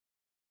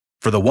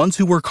For the ones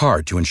who work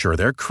hard to ensure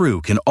their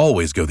crew can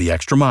always go the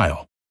extra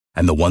mile,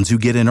 and the ones who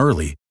get in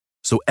early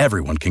so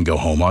everyone can go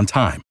home on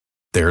time,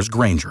 there's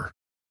Grainger,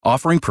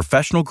 offering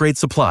professional-grade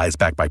supplies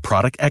backed by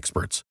product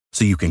experts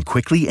so you can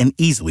quickly and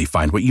easily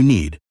find what you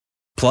need.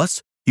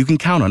 Plus, you can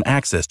count on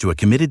access to a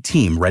committed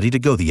team ready to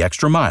go the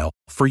extra mile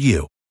for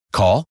you.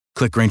 Call,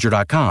 click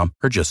Grainger.com,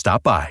 or just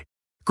stop by.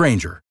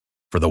 Grainger,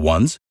 for the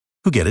ones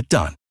who get it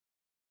done.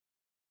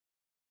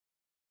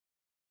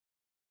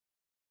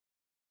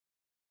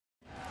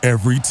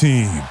 Every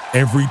team,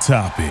 every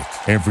topic,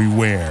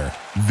 everywhere.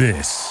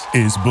 This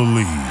is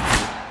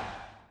Believe.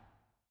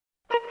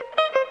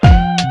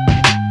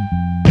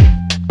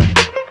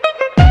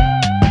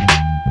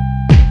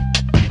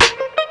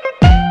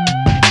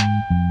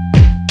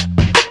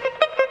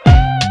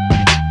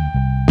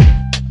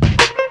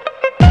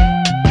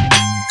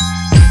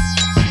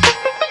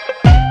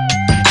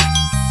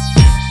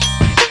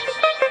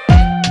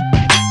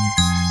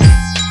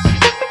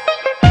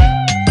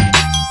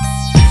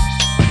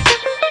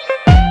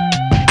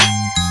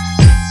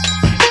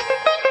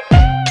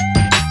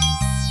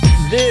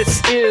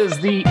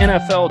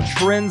 NFL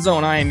Trend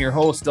Zone. I am your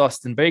host,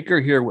 Dustin Baker,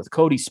 here with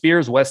Cody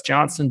Spears, Wes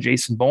Johnson,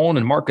 Jason Bowen,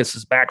 and Marcus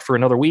is back for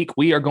another week.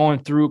 We are going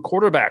through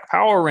quarterback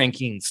power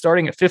rankings,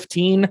 starting at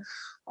 15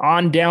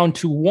 on down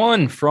to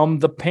 1 from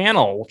the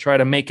panel. We'll try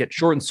to make it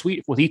short and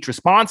sweet with each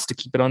response to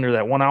keep it under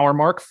that 1 hour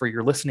mark for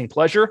your listening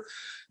pleasure.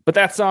 But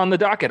that's on the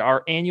docket,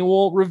 our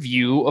annual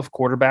review of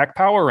quarterback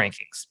power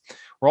rankings.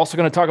 We're also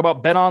going to talk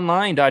about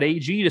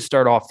betonline.ag to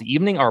start off the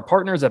evening. Our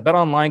partners at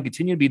BetOnline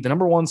continue to be the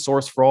number one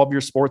source for all of your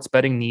sports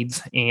betting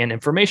needs and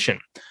information.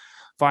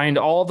 Find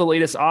all the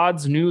latest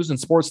odds, news, and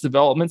sports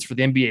developments for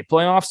the NBA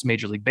playoffs,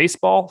 Major League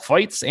Baseball,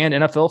 fights, and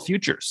NFL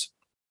futures.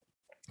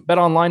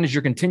 BetOnline is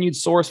your continued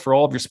source for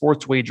all of your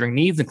sports wagering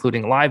needs,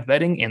 including live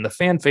betting and the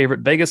fan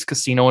favorite Vegas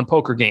casino and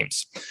poker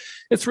games.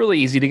 It's really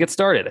easy to get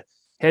started.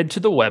 Head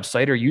to the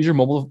website or use your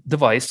mobile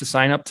device to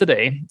sign up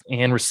today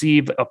and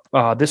receive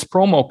this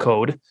promo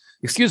code.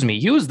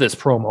 Use this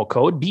promo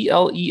code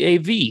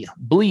BLEAV,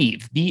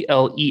 Believe,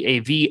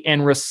 BLEAV,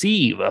 and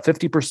receive a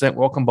 50%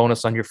 welcome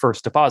bonus on your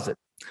first deposit.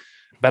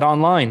 Bet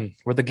online,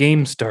 where the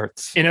game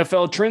starts.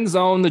 NFL Trend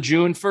Zone, the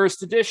June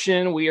 1st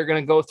edition. We are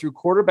going to go through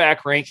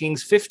quarterback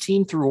rankings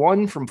 15 through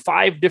 1 from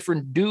 5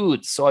 different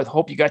dudes. So I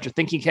hope you got your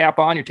thinking cap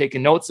on. You're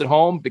taking notes at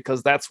home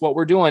because that's what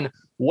we're doing.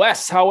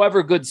 Wes,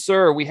 however, good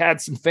sir, we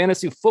had some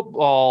fantasy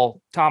football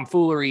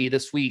tomfoolery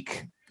this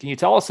week. Can you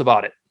tell us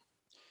about it?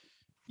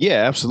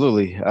 Yeah,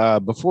 absolutely.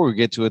 Before we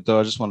get to it,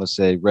 though, I just want to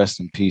say rest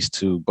in peace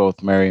to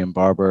both Marion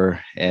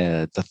Barber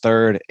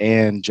III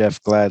and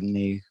Jeff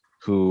Gladney,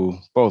 who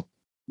both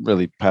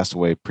really passed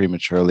away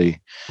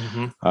prematurely.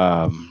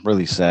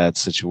 Really sad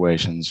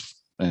situations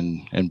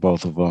in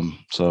both of them.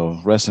 So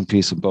rest in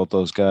peace to both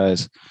those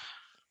guys.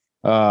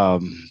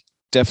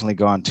 Definitely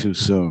gone too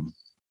soon.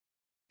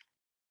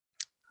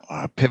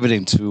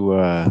 Pivoting to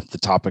the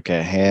topic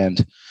at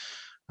hand.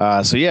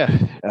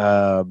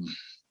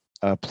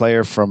 A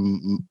player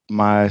from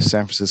my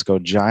San Francisco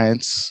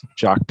Giants,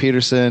 Jock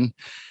Peterson,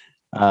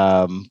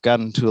 got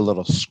into a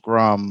little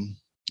scrum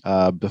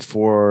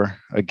before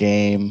a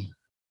game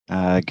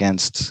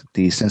against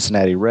the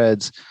Cincinnati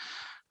Reds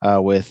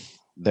with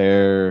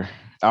their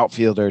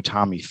outfielder,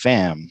 Tommy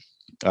Pham.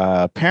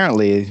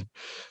 Apparently,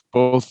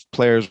 both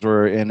players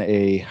were in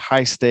a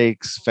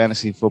high-stakes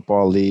fantasy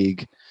football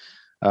league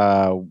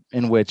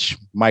in which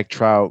Mike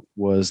Trout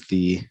was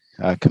the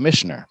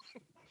commissioner.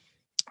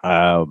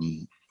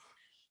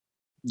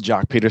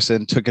 Jock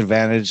Peterson took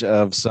advantage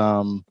of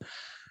some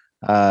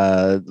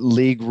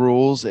league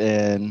rules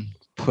and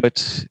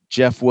put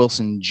Jeff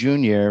Wilson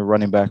Jr.,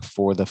 running back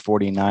for the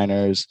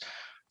 49ers,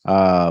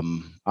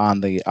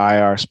 on the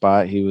IR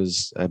spot. He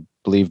was, I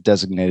believe,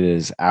 designated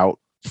as out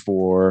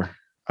for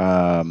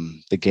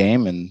the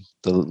game, and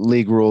the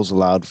league rules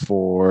allowed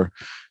for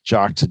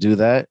Jock to do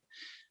that.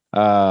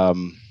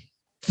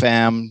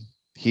 Pham,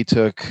 he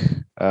took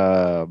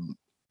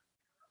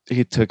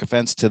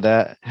offense to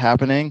that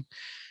happening.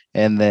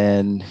 And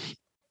then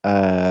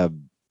I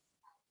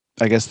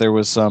guess there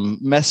was some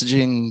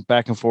messaging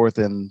back and forth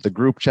in the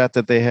group chat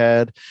that they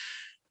had.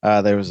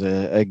 There was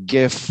a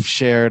GIF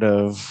shared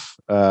of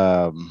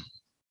some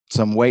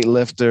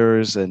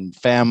weightlifters, and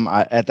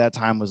Pham at that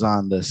time was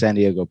on the San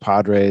Diego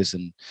Padres.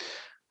 And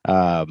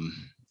I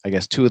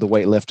guess two of the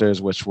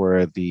weightlifters, which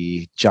were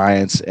the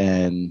Giants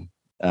and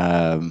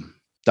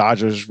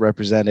Dodgers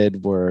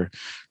represented, were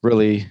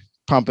really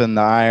pumping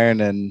the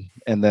iron.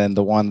 And then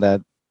the one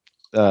that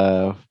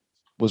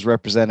was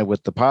represented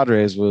with the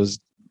Padres was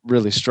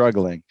really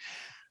struggling.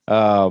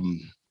 I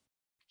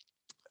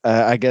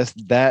guess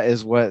that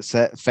is what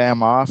set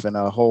Pham off, and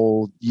a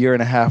whole year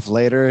and a half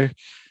later,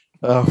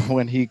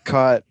 when he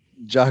caught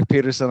Jock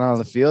Peterson on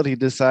the field, he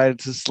decided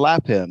to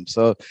slap him.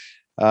 So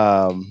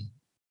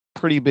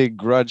pretty big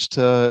grudge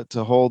to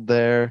hold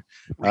there.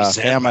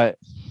 Pham,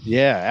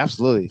 Yeah,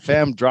 absolutely.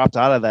 Fam dropped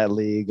out of that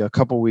league a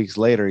couple weeks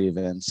later,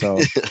 even. So,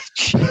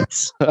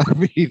 I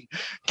mean,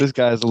 this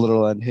guy's a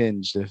little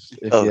unhinged. If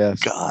yes.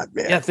 God,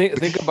 man. Yeah,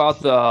 think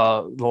about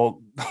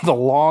the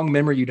long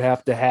memory you'd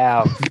have to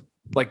have,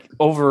 like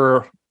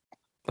over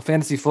a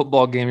fantasy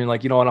football game. You're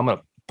like, you know what, I'm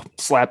gonna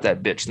slap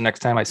that bitch the next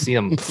time I see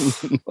him.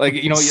 Like,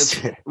 you know,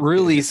 you're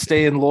really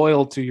staying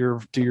loyal to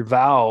your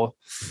vow.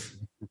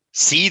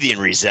 Seething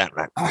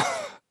resentment.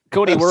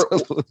 Cody,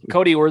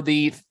 were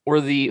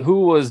the who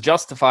was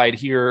justified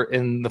here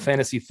in the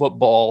fantasy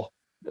football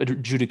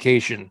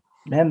adjudication?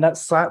 Man, that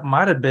slap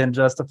might have been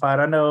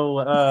justified. I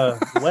know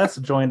Wes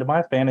joined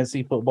my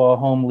fantasy football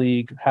home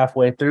league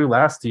halfway through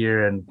last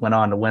year and went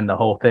on to win the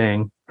whole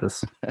thing.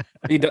 Just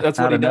that's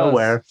what he does.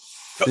 Nowhere.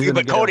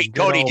 But Cody,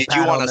 did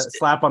you want to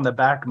slap on the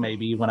back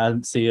maybe when I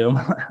see him?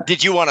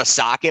 Did you want to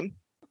sock him?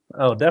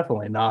 Oh,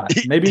 definitely not.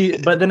 Maybe,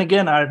 but then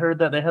again, I heard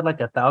that they had like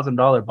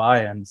 $1,000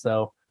 buy-in,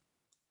 so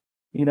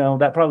you know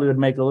that probably would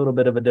make a little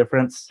bit of a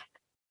difference.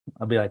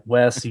 I'll be like,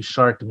 Wes, you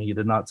sharked me. You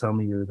did not tell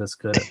me you were this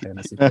good at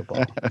fantasy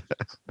football.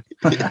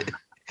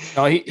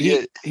 No,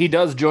 he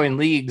does join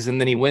leagues and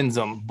then he wins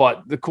them.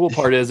 But the cool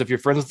part is, if you're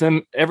friends with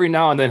him, every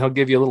now and then he'll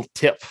give you a little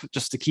tip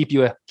just to keep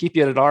you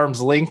at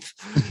arm's length.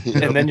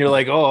 And then you're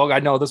like, oh, I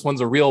know this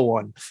one's a real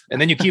one.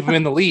 And then you keep him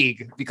in the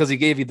league because he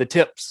gave you the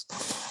tips.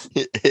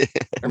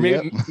 Or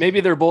maybe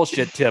they're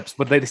bullshit tips,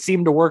 but they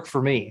seem to work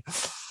for me.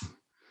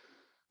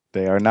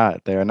 They are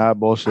not. They are not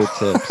bullshit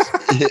tips.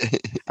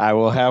 I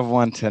will have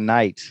one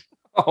tonight.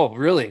 Oh,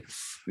 really?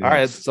 Yes. All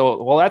right.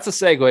 So, well, that's a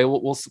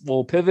segue.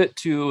 We'll pivot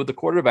to the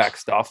quarterback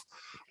stuff.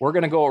 We're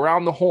going to go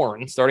around the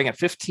horn starting at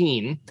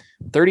 15,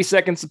 30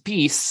 seconds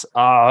apiece.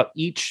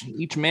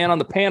 Each man on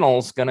the panel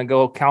is going to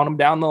go count them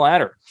down the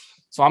ladder.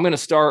 So I'm going to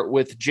start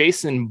with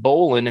Jason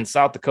Bolin in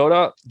South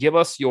Dakota. Give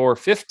us your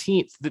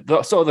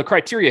 15th. So the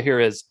criteria here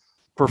is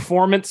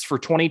performance for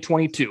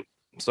 2022.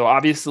 So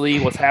obviously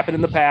what's happened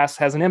in the past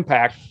has an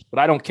impact, but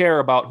I don't care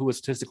about who is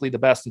statistically the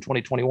best in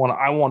 2021.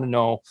 I want to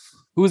know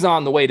who's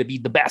on the way to be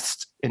the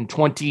best in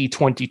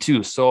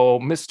 2022. So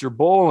Mr.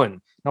 Bolin,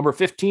 number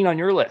 15 on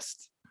your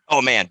list.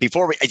 Oh man,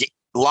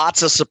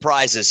 lots of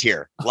surprises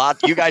here.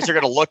 You guys are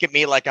going to look at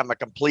me like I'm a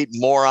complete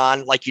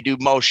moron, like you do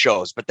most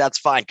shows, but that's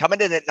fine.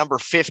 Coming in at number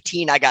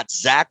 15, I got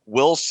Zach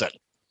Wilson.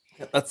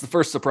 That's the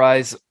first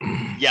surprise.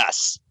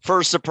 Yes.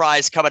 First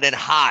surprise coming in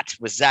hot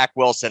with Zach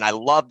Wilson. I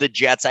love the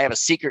Jets. I have a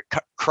secret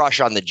crush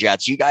on the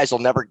Jets. You guys will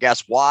never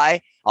guess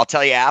why. I'll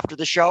tell you after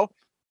the show.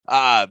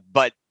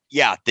 But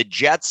yeah, the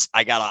Jets,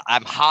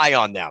 I'm high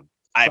on them.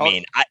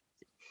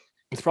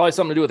 It's probably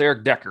something to do with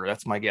Eric Decker.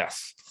 That's my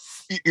guess.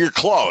 You're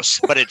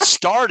close, but it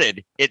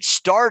started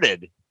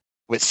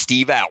with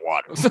Steve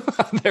Atwater.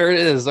 There it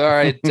is. All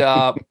right.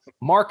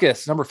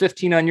 Marcus, number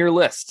 15 on your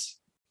list.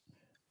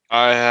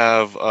 I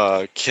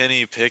have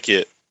Kenny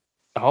Pickett.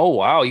 Oh,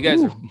 wow. You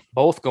guys are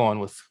both going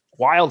with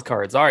wild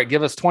cards. All right.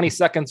 Give us 20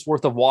 seconds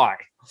worth of why.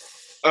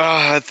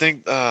 I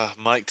think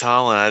Mike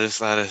Tomlin. I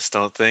just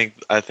don't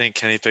think. I think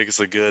Kenny Pickett's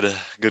a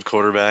good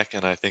quarterback,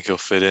 and I think he'll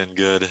fit in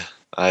good.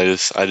 I don't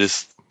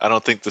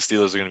think the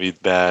Steelers are going to be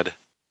bad.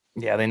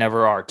 Yeah, they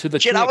never are.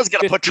 I was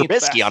going to put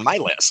Trubisky on my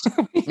list.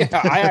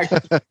 Yeah,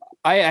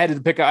 I had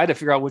to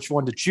figure out which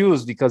one to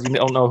choose because you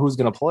don't know who's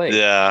going to play.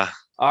 Yeah.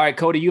 All right,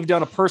 Cody, you've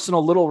done a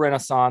personal little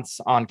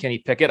renaissance on Kenny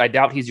Pickett. I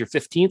doubt he's your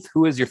 15th.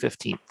 Who is your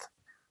 15th?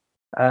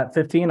 At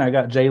 15, I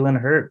got Jalen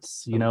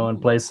Hurts, in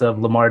place of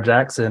Lamar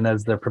Jackson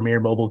as the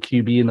premier mobile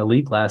QB in the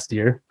league last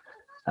year.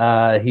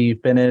 He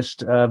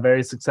finished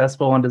very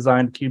successful on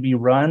designed QB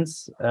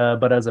runs,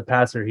 but as a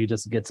passer, he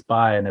just gets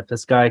by. And if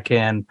this guy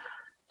can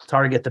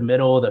target the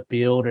middle of the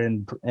field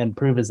and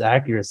prove his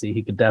accuracy,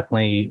 he could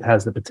definitely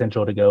has the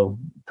potential to go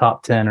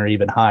top 10 or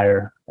even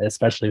higher,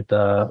 especially with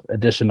the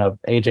addition of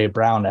AJ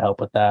Brown to help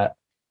with that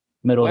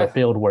middle of the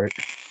field work.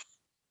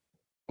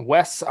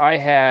 Wes, I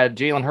had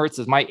Jalen Hurts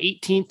as my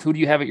 18th. Who do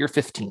you have at your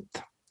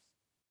 15th?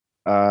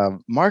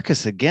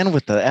 Marcus again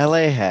with the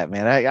LA hat,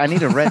 man. I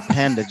need a red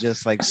pen to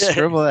just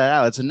scribble that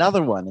out. It's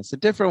another one. It's a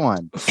different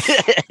one.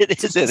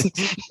 It is.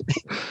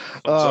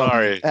 I'm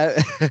sorry.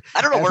 I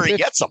don't know where he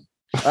gets them.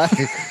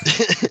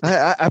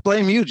 I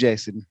blame you,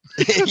 Jason.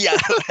 Yeah,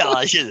 well,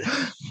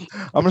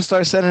 I'm gonna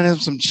start sending him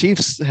some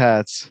Chiefs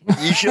hats.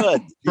 You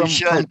should.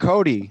 From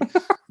Cody.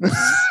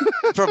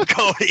 From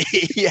Cody.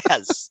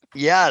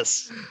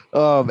 Yes.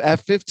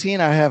 At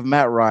 15, I have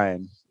Matt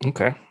Ryan.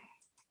 Okay.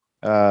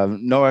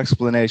 No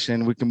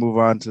explanation. We can move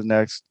on to the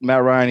next.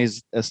 Matt Ryan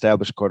is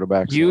established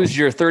quarterback. Use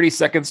your 30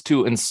 seconds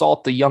to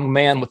insult the young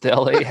man with the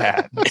LA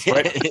hat. That's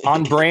right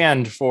on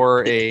brand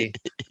for a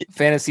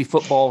fantasy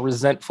football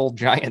resentful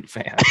Giant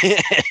fan.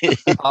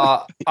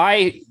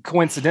 I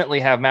coincidentally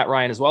have Matt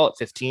Ryan as well at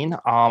 15.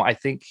 I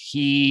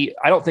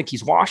don't think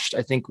he's washed.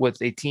 I think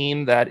with a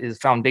team that is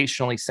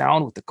foundationally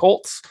sound with the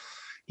Colts,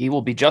 he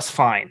will be just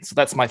fine. So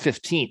that's my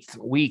 15th.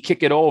 We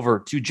kick it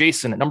over to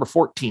Jason at number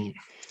 14.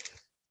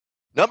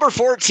 Number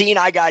 14,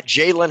 I got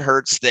Jalen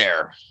Hurts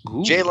there.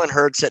 Ooh. Jalen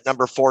Hurts at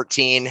number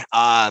 14.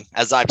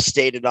 As I've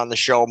stated on the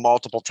show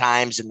multiple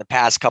times in the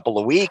past couple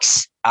of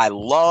weeks, I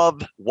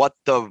love what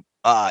the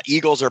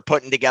Eagles are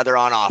putting together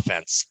on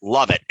offense.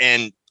 Love it.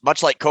 And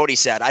much like Cody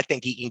said, I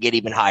think he can get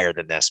even higher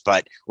than this,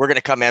 but we're going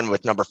to come in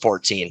with number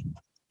 14.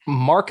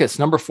 Marcus,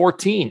 number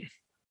 14.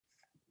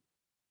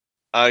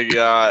 I've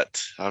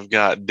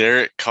got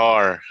Derek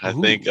Carr. I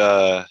think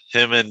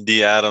him and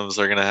D Adams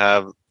are going to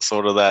have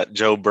sort of that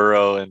Joe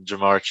Burrow and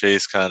Jamar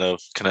Chase kind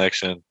of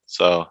connection.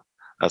 So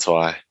that's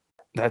why.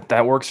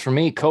 That works for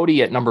me.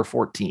 Cody at number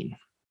 14.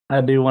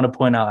 I do want to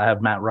point out I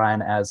have Matt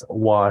Ryan as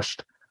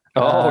washed.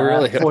 Oh,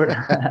 really?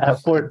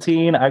 At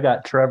 14, I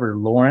got Trevor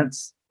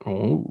Lawrence.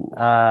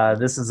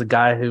 This is a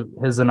guy who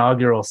his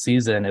inaugural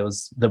season, it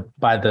was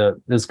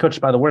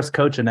coached by the worst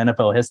coach in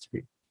NFL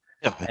history.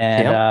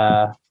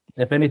 And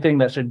if anything,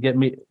 that should get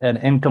me an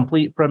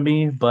incomplete from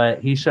me,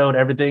 but he showed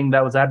everything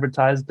that was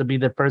advertised to be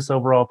the first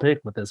overall pick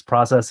with his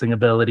processing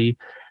ability,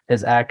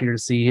 his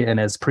accuracy, and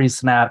his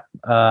pre-snap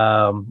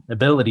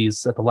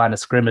abilities at the line of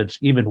scrimmage,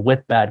 even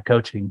with bad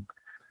coaching.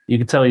 You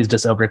can tell he's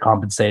just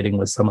overcompensating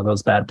with some of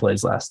those bad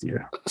plays last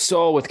year.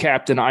 So with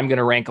captain, I'm going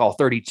to rank all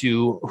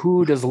 32.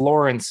 Who does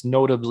Lawrence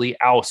notably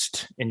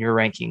oust in your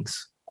rankings?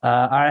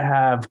 I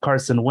have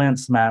Carson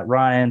Wentz, Matt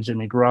Ryan,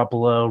 Jimmy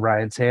Garoppolo,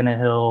 Ryan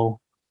Tannehill,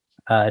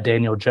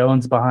 Daniel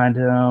Jones behind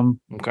him.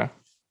 Okay.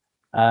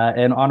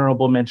 And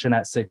honorable mention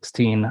at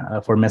 16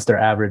 for Mr.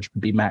 Average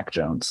would be Mac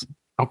Jones.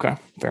 Okay,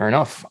 fair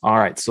enough. All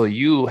right, so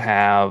you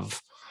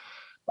have,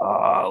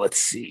 let's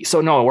see.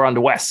 So no, we're on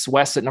to Wes.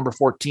 Wes at number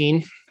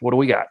 14. What do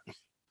we got?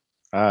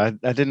 I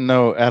didn't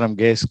know Adam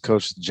Gase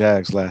coached the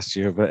Jags last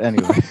year, but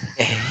anyway,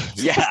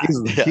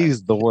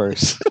 he's the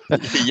worst.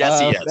 Yes,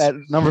 he is. At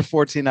number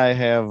 14, I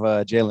have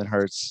Jalen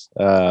Hurts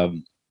to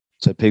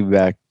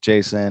piggyback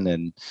Jason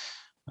and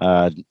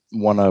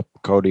one up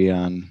Cody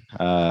on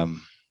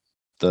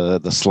the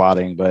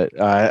slotting, but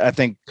I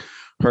think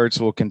Hurts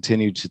will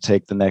continue to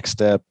take the next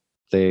step.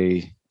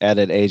 They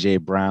added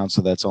AJ Brown,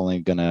 so that's only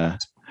going to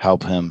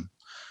help him.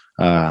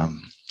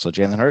 So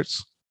Jalen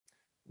Hurts.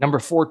 Number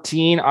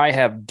 14, I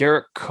have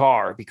Derek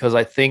Carr because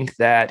I think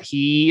that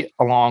he,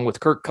 along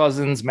with Kirk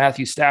Cousins,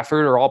 Matthew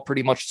Stafford, are all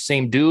pretty much the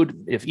same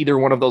dude. If either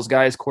one of those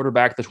guys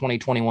quarterback the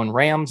 2021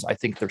 Rams, I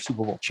think they're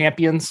Super Bowl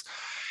champions.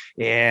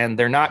 And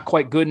they're not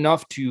quite good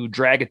enough to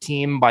drag a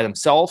team by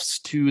themselves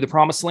to the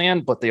promised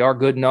land, but they are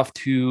good enough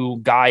to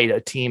guide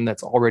a team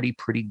that's already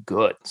pretty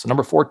good. So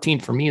number 14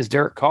 for me is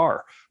Derek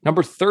Carr.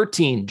 Number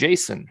 13,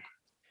 Jason.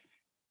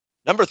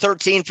 Number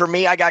 13 for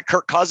me, I got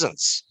Kirk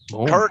Cousins.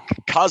 Oh. Kirk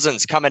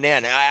Cousins coming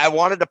in. I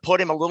wanted to put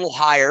him a little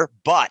higher,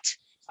 but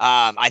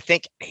I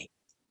think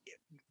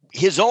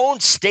his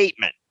own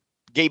statement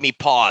gave me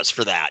pause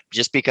for that,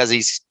 just because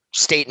he's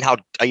stating how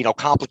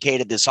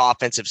complicated this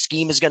offensive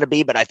scheme is going to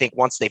be. But I think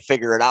once they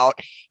figure it out,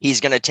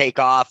 he's going to take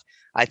off.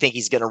 I think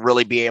he's going to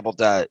really be able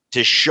to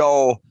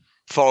show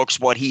folks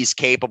what he's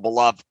capable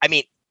of. I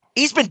mean,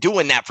 he's been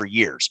doing that for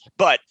years,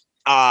 but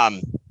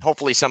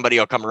hopefully somebody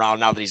will come around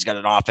now that he's got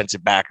an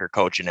offensive backer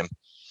coaching him.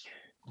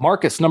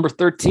 Marcus, number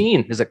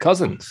 13. Is it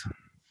Cousins?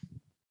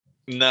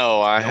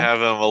 No, I have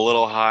him a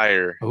little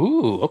higher.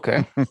 Ooh,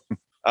 okay.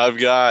 I've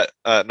got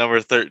number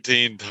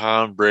 13,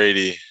 Tom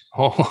Brady.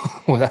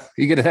 Oh, well,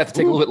 you're going to have to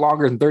take a little bit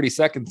longer than 30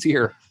 seconds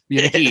here.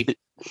 You think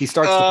he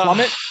starts to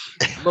plummet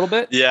a little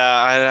bit? Yeah,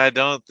 I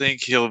don't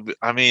think he'll be,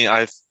 I mean,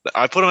 I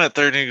put him at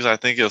 13 because I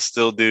think he'll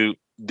still do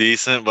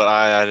decent, but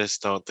I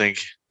just don't think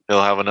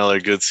he'll have another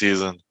good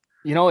season.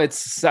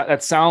 That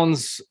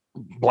sounds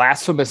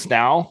blasphemous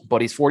now,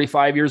 but he's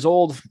 45 years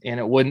old, and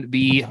it wouldn't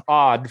be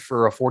odd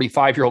for a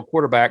 45-year-old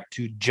quarterback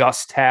to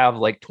just have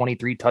like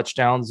 23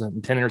 touchdowns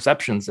and 10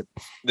 interceptions.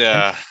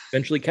 That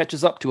eventually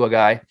catches up to a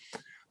guy.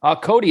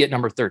 Cody at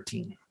number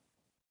 13.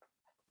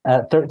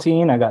 At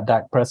 13, I got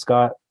Dak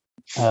Prescott.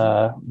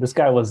 This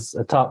guy was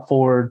a top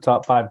 4,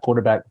 top 5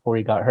 quarterback before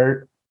he got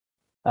hurt.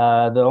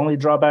 The only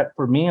drawback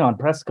for me on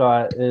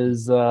Prescott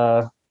is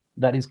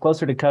that he's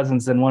closer to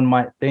Cousins than one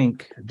might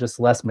think, just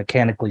less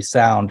mechanically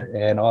sound.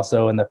 And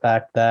also in the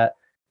fact that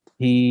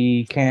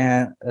he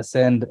can't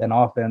ascend an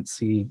offense,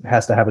 he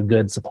has to have a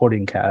good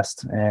supporting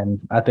cast. And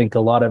I think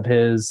a lot of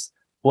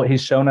what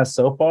he's shown us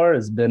so far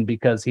has been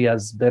because he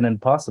has been in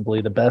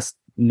possibly the best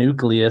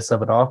nucleus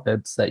of an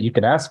offense that you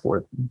can ask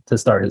for to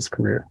start his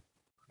career.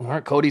 All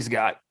right, Cody's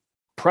got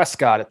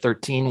Prescott at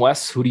 13.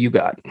 Wes, who do you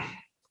got?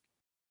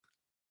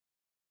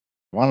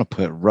 I want to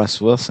put Russ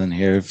Wilson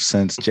here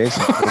since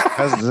Jason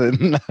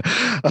Cousin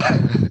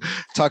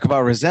talk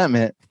about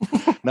resentment.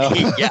 No,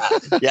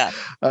 yeah.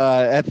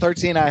 At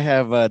 13, I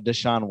have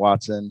Deshaun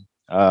Watson.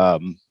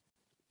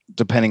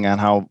 Depending on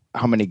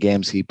how many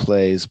games he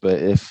plays,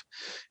 but if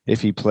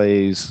he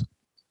plays,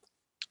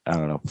 I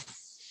don't know,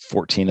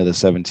 14 of the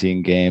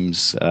 17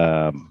 games,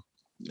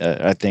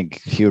 I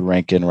think he would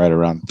rank in right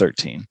around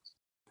 13.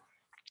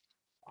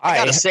 I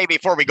got to say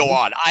before we go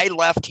on, I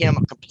left him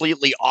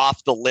completely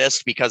off the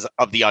list because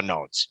of the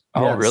unknowns.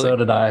 Oh, yeah, really? So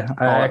did I.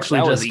 I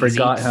actually just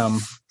forgot him.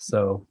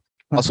 So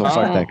also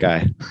fuck that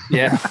guy.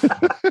 Yeah.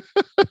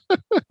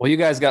 Well, you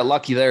guys got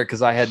lucky there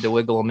because I had to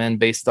wiggle him in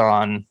based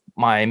on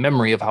my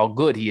memory of how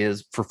good he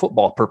is for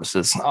football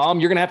purposes. You're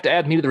going to have to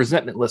add me to the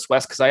resentment list,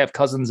 Wes, because I have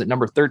Cousins at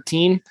number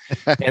 13.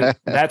 And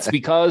that's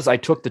because I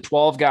took the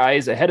 12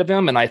 guys ahead of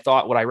him. And I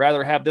thought, would I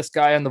rather have this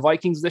guy on the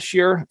Vikings this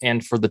year?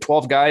 And for the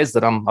 12 guys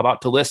that I'm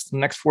about to list in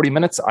the next 40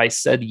 minutes, I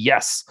said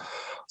yes.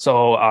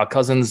 So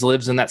Cousins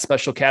lives in that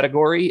special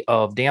category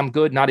of damn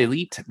good, not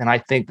elite. And I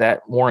think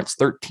that warrants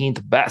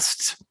 13th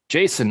best.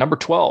 Jason, number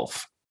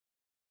 12.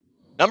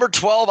 Number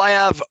 12, I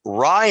have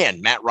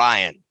Matt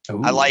Ryan.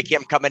 Ooh. I like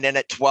him coming in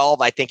at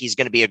 12. I think he's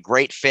going to be a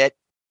great fit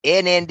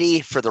in Indy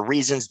for the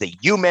reasons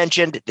that you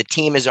mentioned. The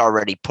team is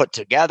already put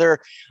together.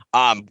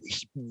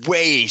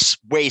 Way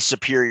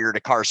superior to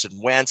Carson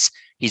Wentz.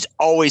 He's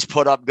always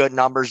put up good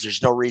numbers.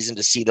 There's no reason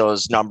to see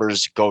those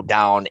numbers go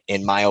down,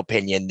 in my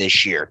opinion,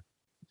 this year.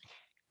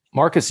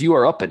 Marcus, you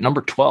are up at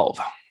number 12.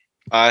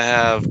 I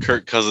have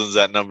Kirk Cousins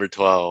at number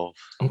 12.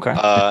 Okay.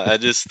 I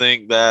just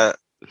think that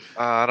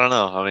I don't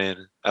know. I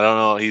mean, I don't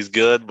know. He's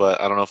good,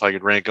 but I don't know if I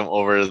could rank him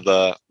over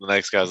the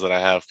next guys that I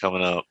have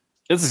coming up.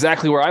 That's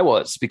exactly where I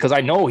was because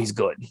I know he's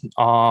good.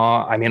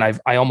 I mean,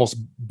 I almost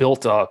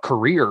built a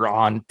career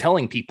on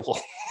telling people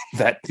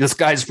that this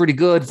guy's pretty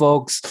good,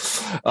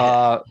 folks.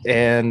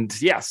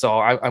 And yeah, so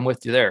I'm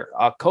with you there.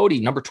 Cody,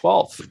 number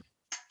 12.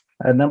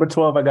 At number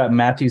 12, I got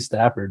Matthew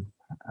Stafford.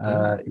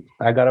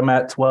 I got him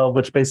at 12,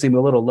 which may seem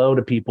a little low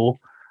to people.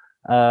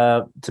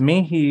 To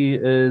me, he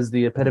is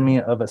the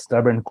epitome of a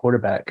stubborn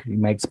quarterback. He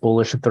makes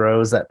bullish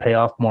throws that pay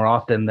off more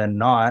often than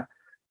not.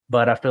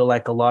 But I feel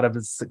like a lot of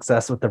his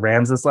success with the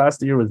Rams this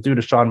last year was due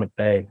to Sean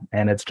McVay,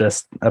 and it's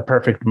just a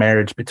perfect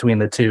marriage between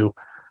the two.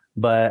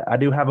 But I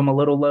do have him a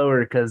little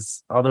lower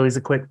because although he's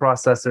a quick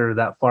processor,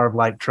 that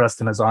Favre-like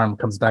trust in his arm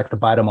comes back to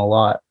bite him a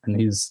lot. And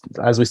he's,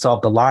 as we saw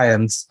with the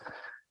Lions,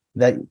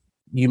 that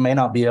you may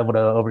not be able to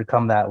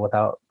overcome that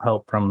without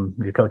help from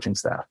your coaching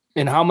staff.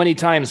 And how many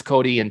times,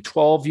 Cody, in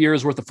 12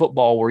 years worth of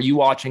football, were you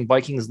watching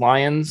Vikings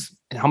Lions?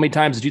 And how many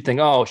times did you think,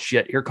 oh,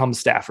 shit, here comes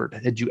Stafford?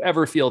 Did you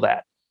ever feel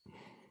that?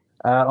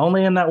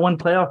 Only in that one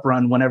playoff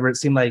run, whenever it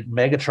seemed like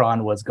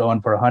Megatron was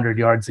going for 100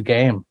 yards a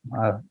game.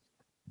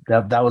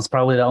 That was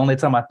probably the only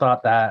time I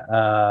thought that.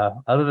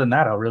 Other than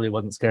that, I really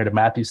wasn't scared of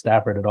Matthew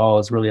Stafford at all.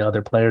 It was really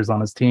other players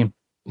on his team.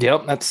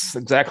 Yep, that's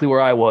exactly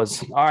where I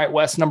was. All right,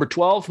 Wes, number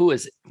 12, who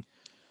is it?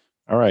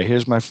 All right,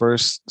 here's my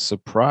first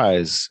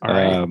surprise. All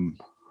right.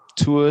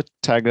 Tua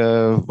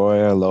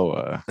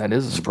Tagovailoa. That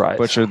is a surprise.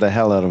 Butchered the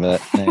hell out of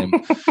that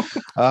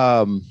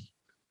name.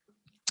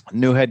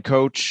 New head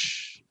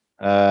coach.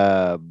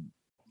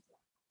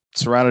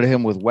 Surrounded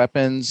him with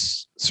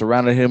weapons.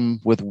 Surrounded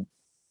him with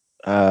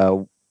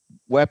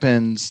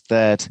weapons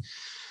that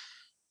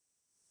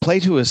play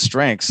to his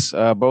strengths.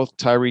 Both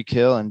Tyreek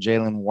Hill and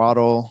Jalen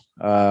Waddle.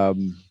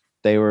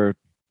 They were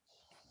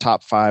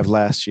top 5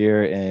 last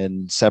year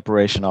in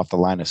separation off the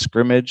line of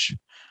scrimmage.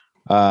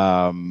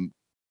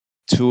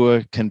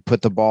 Tua can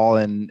put the ball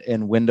in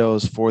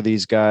windows for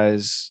these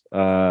guys,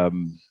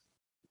 and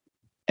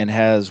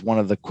has one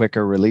of the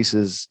quicker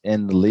releases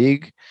in the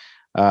league.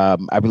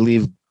 I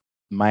believe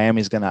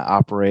Miami's going to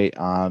operate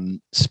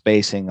on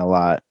spacing a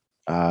lot.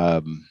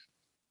 I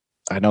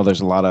know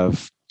there's a lot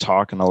of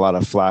talk and a lot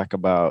of flack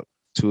about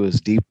Tua's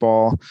deep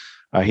ball.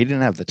 He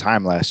didn't have the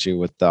time last year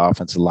with the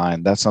offensive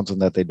line. That's something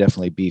that they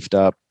definitely beefed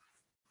up.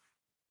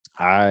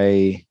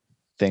 I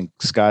think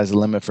sky's the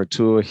limit for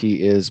Tua.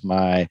 He is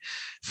my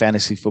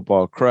fantasy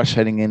football crush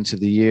heading into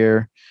the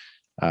year.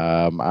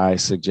 I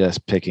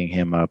suggest picking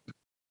him up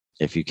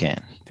if you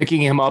can.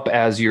 Picking him up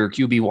as your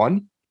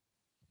QB1?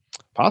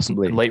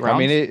 Possibly. Late round? I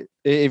mean,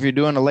 if you're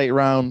doing a late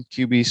round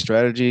QB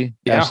strategy,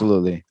 yeah.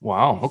 Absolutely.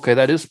 Wow. Okay.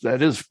 That is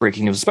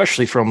breaking news,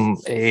 especially from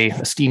a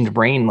esteemed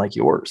brain like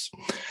yours.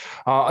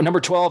 Number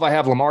 12, I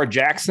have Lamar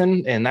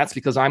Jackson, and that's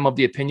because I'm of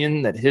the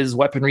opinion that his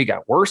weaponry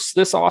got worse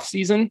this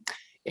offseason.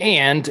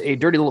 And a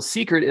dirty little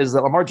secret is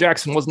that Lamar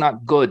Jackson was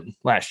not good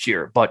last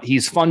year, but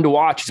he's fun to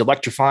watch. He's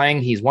electrifying.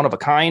 He's one of a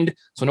kind.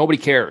 So nobody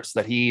cares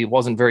that he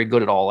wasn't very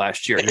good at all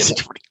last year.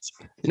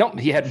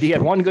 He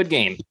had one good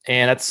game,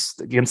 and that's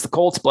against the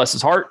Colts. Bless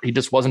his heart. He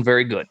just wasn't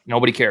very good.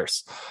 Nobody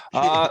cares.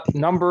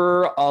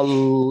 Number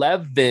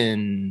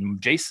 11,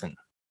 Jason.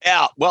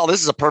 Yeah, well,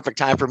 this is a perfect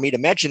time for me to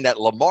mention that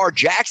Lamar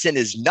Jackson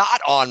is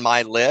not on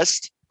my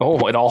list.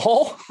 Oh, at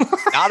all?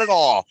 Not at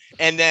all.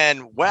 And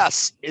then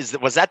Wes,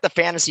 was that the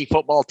fantasy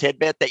football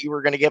tidbit that you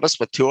were going to give us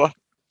with Tua?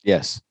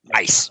 Yes.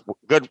 Nice.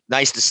 Good.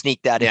 Nice to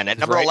sneak that in. At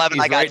number 11,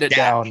 I got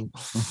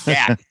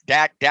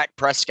Dak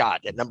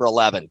Prescott at number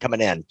 11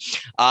 coming in.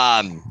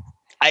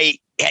 I'd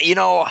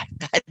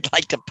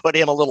like to put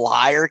him a little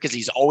higher because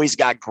he's always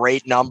got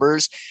great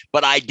numbers,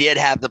 but I did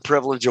have the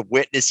privilege of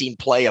witnessing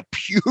play a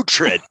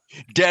putrid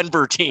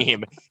Denver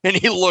team, and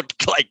he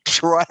looked like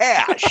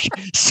trash.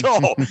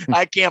 So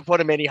I can't put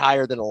him any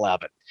higher than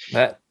 11.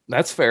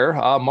 That's fair.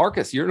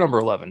 Marcus, you're number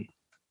 11.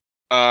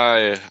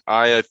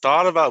 I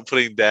thought about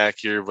putting Dak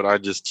here, but I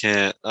just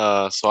can't.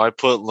 So I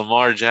put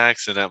Lamar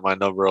Jackson at my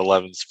number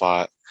 11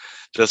 spot.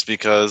 Just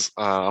because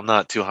I'm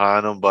not too high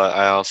on him, but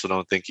I also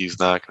don't think he's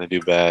not going to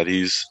do bad.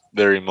 He's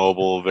very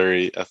mobile,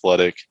 very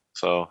athletic,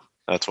 so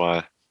that's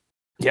why.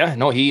 Yeah,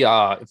 no, he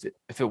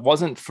if it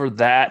wasn't for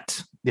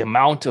that, the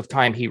amount of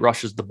time he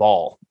rushes the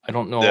ball, I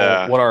don't know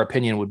what our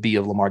opinion would be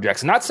of Lamar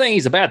Jackson. Not saying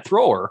he's a bad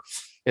thrower.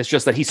 It's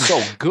just that he's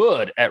so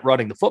good at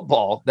running the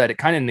football that it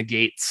kind of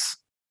negates,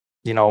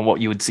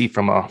 what you would see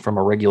from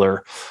a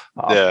regular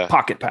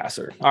pocket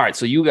passer. All right,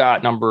 so you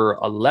got number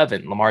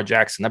 11, Lamar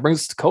Jackson. That brings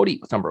us to Cody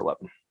with number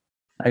 11.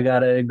 I got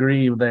to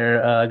agree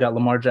there. I got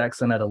Lamar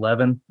Jackson at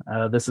 11.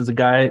 This is a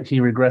guy, he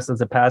regressed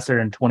as a passer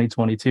in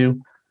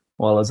 2022,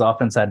 while his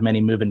offense had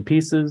many moving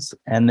pieces.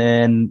 And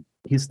then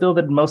he's still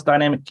the most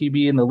dynamic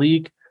QB in the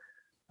league,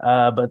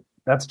 but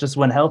that's just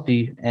when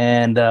healthy.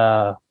 And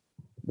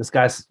this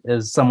guy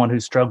is someone who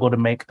struggled to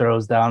make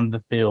throws down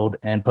the field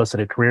and posted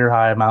a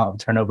career-high amount of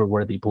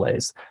turnover-worthy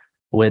plays,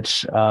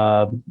 which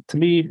to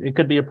me, it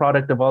could be a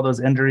product of all those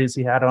injuries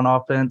he had on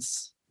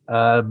offense.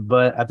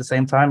 But at the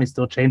same time, he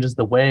still changes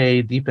the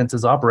way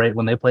defenses operate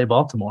when they play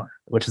Baltimore,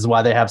 which is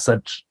why they have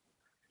such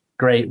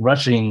great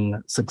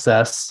rushing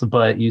success,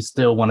 but you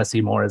still want to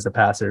see more as a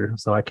passer.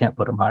 So I can't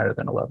put him higher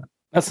than 11.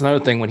 That's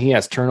another thing. When he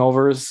has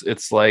turnovers,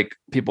 it's like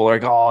people are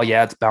like, oh,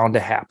 yeah, it's bound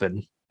to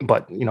happen.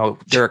 But,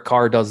 Derek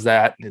Carr does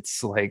that.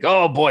 It's like,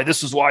 oh, boy,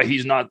 this is why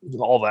he's not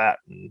all that.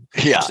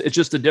 Yeah. It's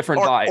just a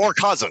different vibe. Or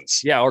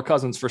Cousins. Yeah, or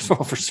Cousins for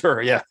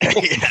sure. Yeah.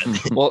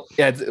 Well,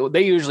 yeah,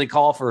 they usually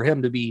call for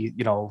him to be,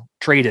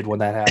 traded when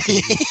that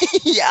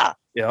happens. Yeah.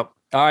 Yep.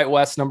 All right,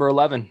 Wes, number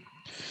 11.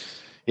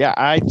 Yeah,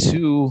 I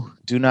too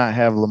do not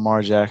have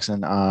Lamar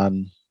Jackson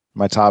on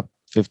my top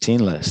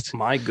 15 list.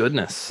 My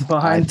goodness.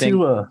 Behind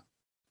Tua.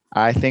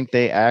 I think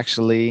they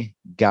actually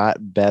got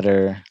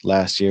better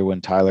last year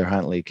when Tyler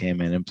Huntley came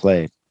in and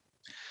played.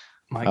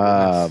 My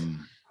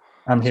goodness.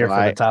 I'm here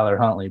for the Tyler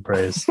Huntley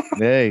praise.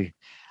 Hey,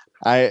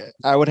 I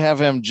would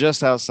have him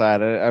just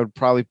outside. I would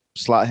probably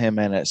slot him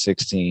in at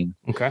 16.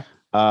 Okay.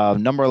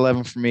 Number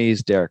 11 for me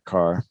is Derek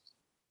Carr.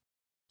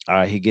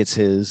 He gets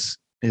his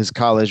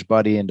college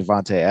buddy in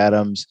Devontae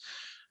Adams.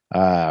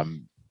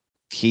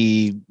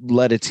 He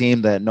led a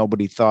team that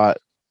nobody thought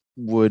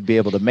would be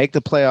able to make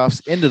the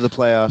playoffs into the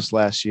playoffs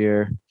last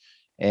year.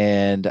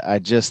 And I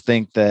just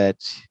think that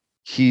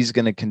he's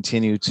going to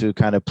continue to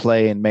kind of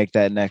play and make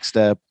that next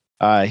step.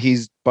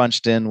 He's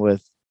bunched in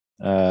with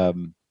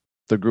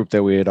the group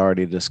that we had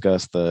already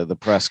discussed, the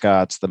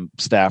Prescotts, the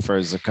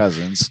Staffords, the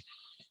Cousins.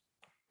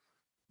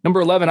 Number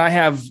 11, I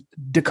have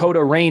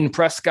Dakota Rain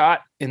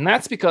Prescott, and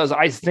that's because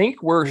I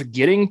think we're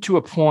getting to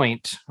a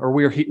point, or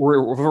we've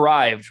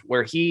arrived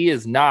where he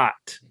is not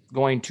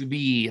going to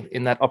be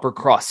in that upper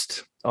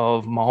crust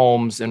of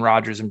Mahomes and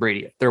Rodgers and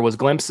Brady. There was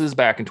glimpses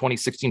back in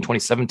 2016,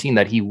 2017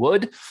 that he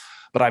would,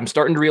 but I'm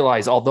starting to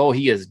realize, although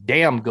he is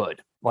damn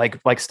good,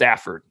 like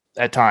Stafford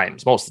at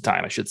times, most of the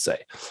time, I should say,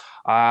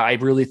 I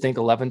really think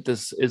 11th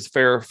is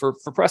fair for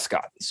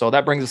Prescott. So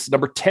that brings us to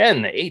number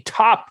 10, a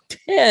top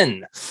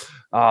 10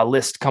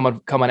 list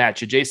coming at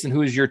you. Jason,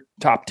 who is your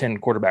top 10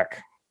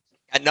 quarterback?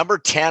 At number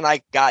 10, I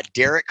got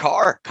Derek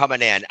Carr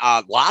coming in.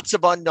 Lots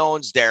of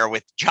unknowns there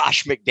with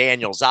Josh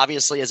McDaniels.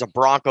 Obviously, as a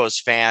Broncos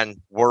fan,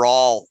 we're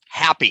all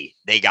happy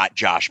they got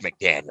Josh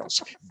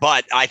McDaniels.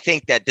 But I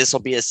think that this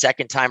will be a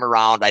second time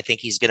around. I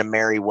think he's going to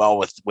marry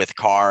well with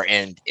Carr.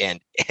 And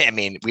I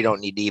mean, we don't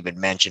need to even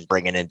mention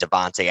bringing in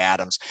Devontae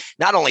Adams.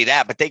 Not only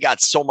that, but they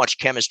got so much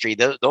chemistry.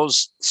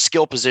 Those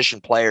skill position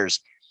players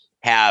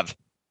have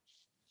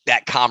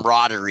that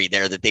camaraderie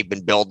there that they've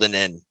been building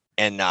in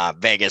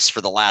Vegas for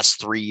the last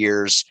 3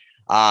 years.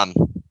 I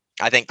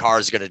think Carr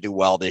is going to do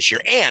well this year.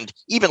 And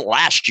even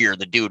last year,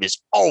 the dude is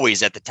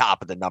always at the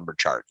top of the number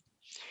chart.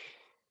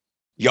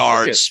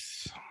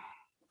 Yards.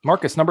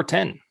 Marcus, number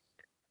 10.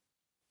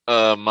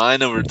 My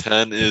number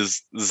 10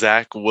 is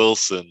Zach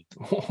Wilson.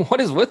 What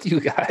is with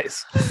you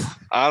guys?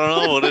 I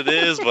don't know what it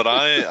is, but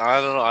I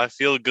don't know. I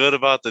feel good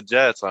about the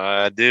Jets.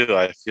 I do.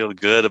 I feel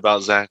good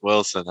about Zach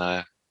Wilson.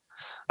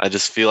 I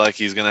just feel like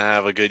he's going to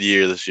have a good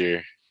year this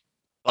year.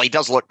 Well, he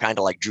does look kind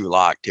of like Drew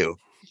Lock too.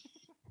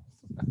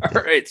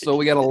 All right, so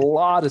we got a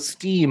lot of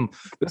steam.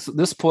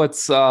 This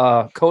puts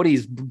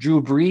Cody's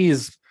Drew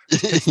Brees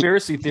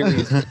conspiracy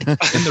theories in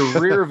the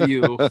rear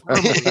view.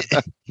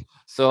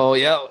 So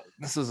yeah,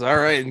 this is all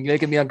right. You're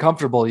making me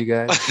uncomfortable, you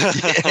guys.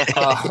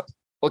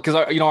 Because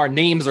our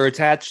names are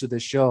attached to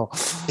this show.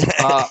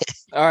 All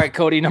right,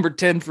 Cody, number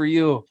 10 for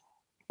you.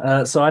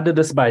 So I did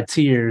this by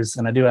tiers,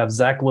 and I do have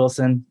Zach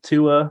Wilson,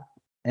 Tua,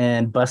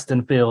 and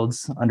Bustin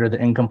Fields under the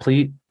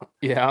incomplete.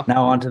 Yeah.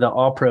 Now on to the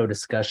all-pro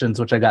discussions,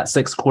 which I got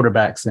 6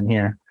 quarterbacks in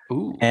here.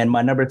 Ooh. And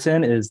my number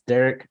 10 is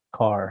Derek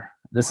Carr.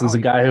 This is a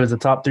guy who was a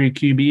top 3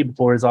 QB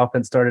before his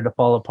offense started to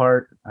fall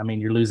apart. I mean,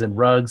 you're losing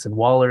Ruggs and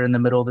Waller in the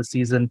middle of the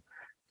season.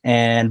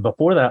 And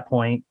before that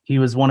point, he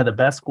was one of the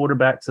best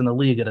quarterbacks in the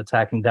league at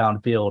attacking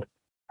downfield.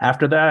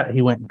 After that,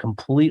 he went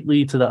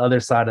completely to the other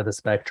side of the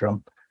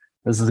spectrum.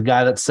 This is a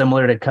guy that's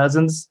similar to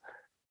Cousins,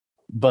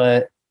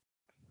 but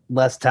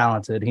less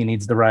talented. He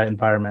needs the right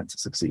environment to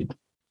succeed.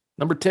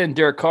 Number 10,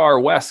 Derek Carr.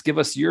 Wes, give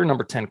us your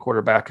number 10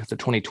 quarterback of the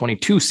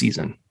 2022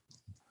 season.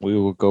 We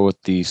will go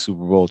with the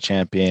Super Bowl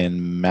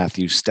champion,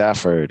 Matthew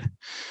Stafford.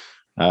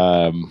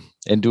 And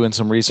doing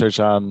some research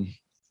on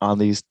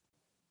these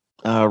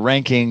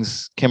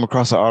rankings, came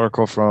across an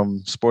article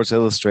from Sports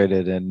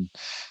Illustrated, and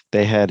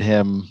they had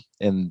him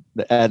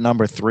at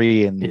number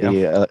 3 in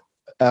the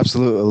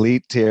absolute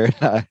elite tier.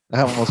 I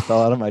almost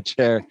fell out of my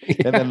chair. Yeah.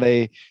 And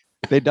then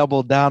they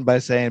doubled down by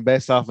saying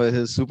based off of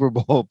his Super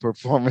Bowl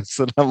performance.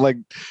 And I'm like,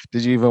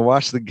 did you even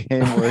watch the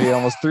game where he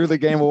almost threw the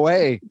game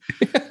away?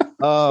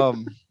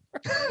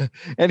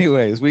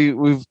 Anyways,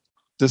 we've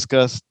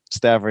discussed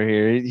Stafford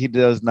here. He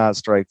does not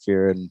strike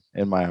fear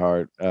in my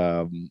heart,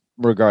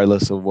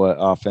 regardless of what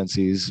offense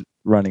he's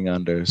running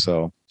under.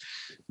 So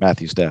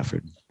Matthew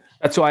Stafford.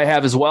 That's who I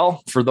have as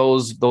well for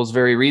those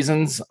very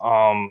reasons.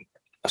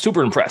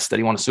 Super impressed that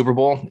he won a Super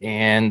Bowl.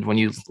 And when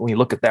you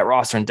look at that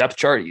roster and depth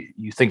chart,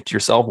 you think to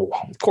yourself, well,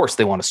 of course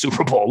they won a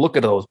Super Bowl. Look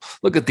at those.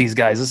 Look at these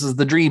guys. This is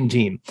the dream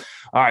team.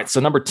 All right. So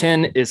number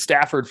 10 is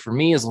Stafford for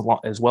me as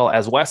well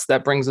as Wes.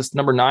 That brings us to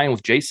number 9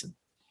 with Jason.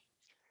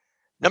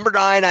 Number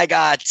 9, I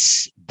got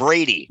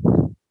Brady.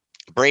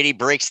 Brady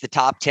breaks the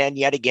top 10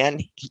 yet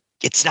again.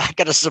 It's not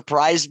going to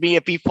surprise me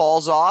if he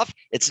falls off.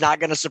 It's not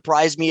going to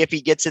surprise me if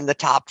he gets in the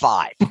top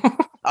 5.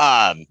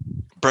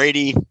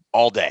 Brady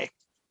all day.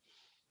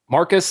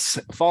 Marcus,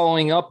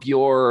 following up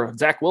your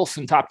Zach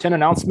Wilson top 10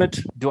 announcement,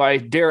 do I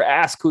dare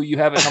ask who you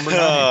have at number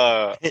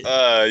 9?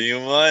 You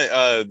might.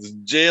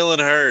 Jalen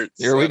Hurts.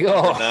 Here we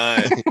go. 9.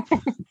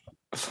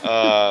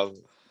 I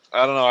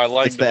don't know. I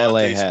like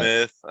Devontae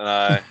Smith,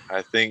 and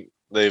I think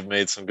they've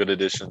made some good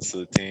additions to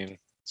the team.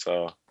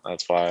 So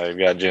that's why I've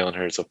got Jalen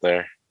Hurts up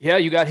there. Yeah,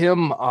 you got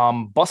him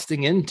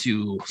busting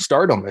into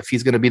stardom if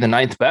he's going to be the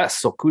 9th best.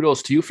 So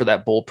kudos to you for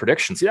that bold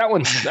prediction. See, that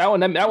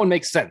one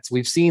makes sense.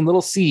 We've seen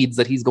little seeds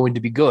that he's going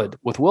to be good.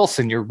 With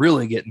Wilson, you're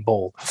really getting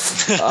bold.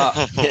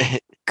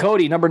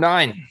 Cody, number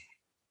 9.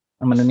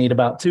 I'm going to need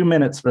about 2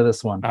 minutes for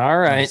this one. All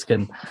right. I'm just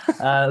kidding.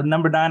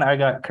 Number 9, I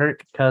got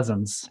Kirk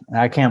Cousins.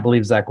 I can't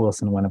believe Zach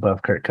Wilson went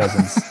above Kirk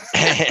Cousins.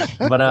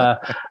 But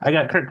I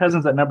got Kirk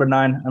Cousins at number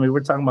 9. I mean,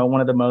 we're talking about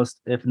one of the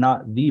most, if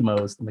not the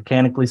most,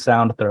 mechanically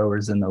sound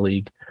throwers in the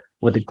league.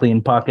 With a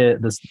clean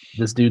pocket,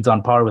 this dude's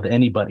on par with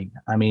anybody.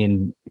 I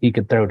mean, he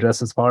could throw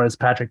just as far as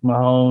Patrick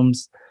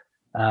Mahomes.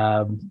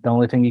 The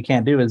only thing he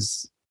can't do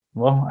is,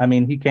 well, I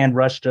mean, he can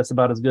rush just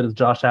about as good as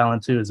Josh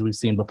Allen, too, as we've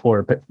seen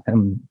before,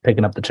 him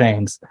picking up the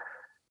chains.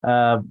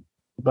 But,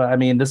 I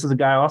mean, this is a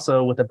guy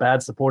also with a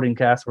bad supporting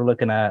cast. We're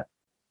looking at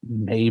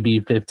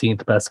maybe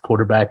 15th best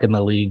quarterback in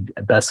the league,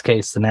 best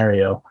case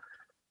scenario.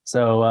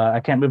 So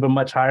I can't move him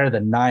much higher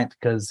than 9th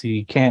because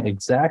he can't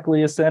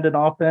exactly ascend an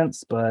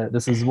offense, but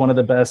this is one of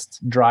the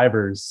best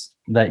drivers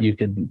that you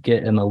could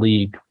get in the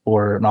league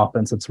for an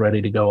offense that's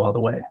ready to go all the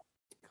way.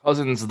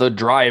 Cousins, the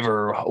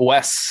driver.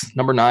 Wes,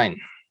 number 9.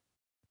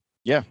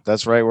 Yeah,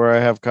 that's right where I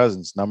have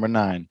Cousins, number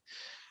 9.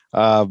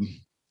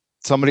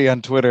 Somebody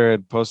on Twitter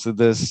had posted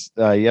this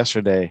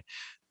yesterday.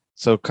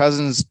 So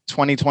Cousins'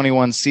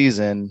 2021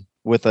 season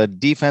with a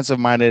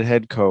defensive-minded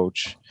head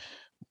coach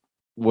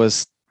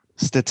was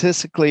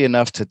statistically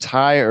enough to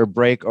tie or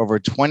break over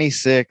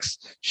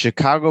 26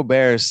 Chicago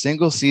Bears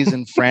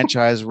single-season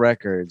franchise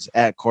records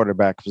at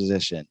quarterback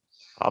position.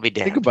 I'll be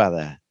damned. Think about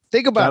that.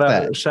 Think about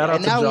that. Shout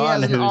out to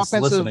John who's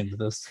listening to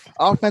this.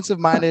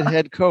 Offensive-minded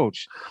head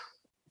coach.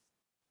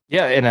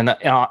 Yeah, in an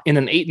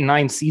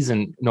 8-9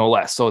 season, no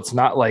less. So it's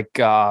not like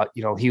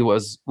he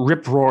was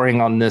rip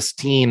roaring on this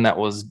team that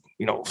was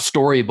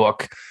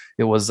storybook.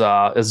 It was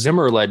a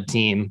Zimmer-led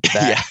team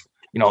that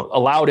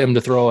allowed him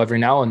to throw every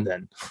now and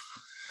then.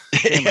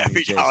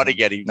 Every now and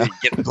again, he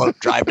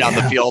drive down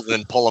the field and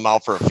then pull him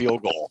out for a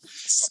field goal.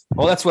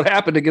 Well, that's what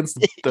happened against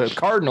the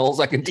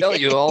Cardinals. I can tell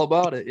you all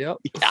about it. Yep.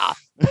 Yeah.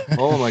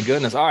 Oh my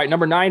goodness. All right,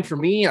 number 9 for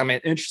me. I'm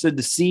interested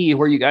to see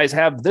where you guys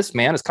have this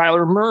man is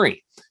Kyler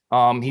Murray.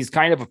 He's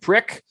kind of a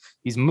prick.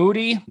 He's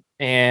moody,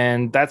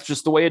 and that's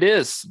just the way it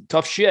is.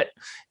 Tough shit.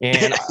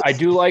 And I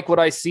do like what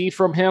I see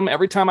from him.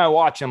 Every time I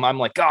watch him, I'm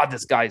like, God,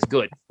 this guy's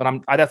good.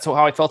 But that's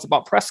how I felt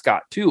about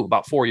Prescott too,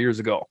 about 4 years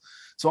ago.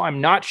 So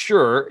I'm not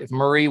sure if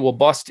Murray will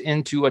bust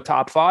into a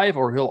top 5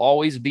 or he'll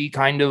always be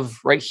kind of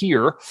right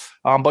here.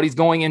 But he's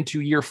going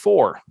into year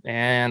 4,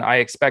 and I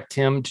expect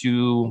him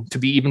to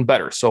be even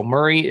better. So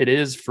Murray, it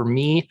is for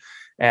me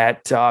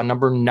at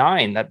number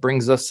 9. That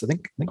brings us, I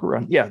think we're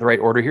on the right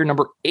order here.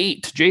 Number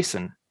 8,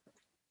 Jason.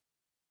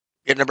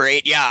 Good, number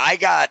 8. Yeah, I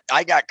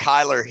got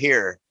Kyler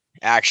here.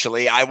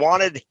 Actually, I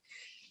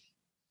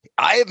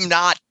am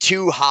not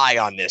too high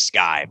on this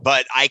guy,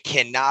 but I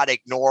cannot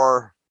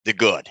ignore the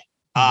good.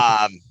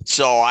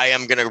 So I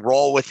am going to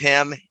roll with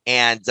him,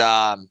 and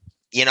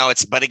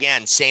but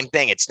again, same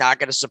thing. It's not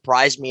going to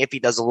surprise me if he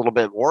does a little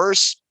bit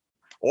worse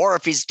or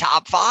if he's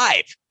top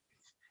 5.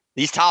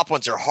 These top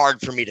ones are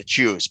hard for me to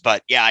choose,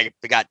 but yeah, I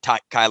got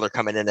Kyler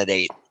coming in at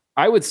 8.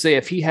 I would say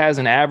if he has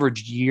an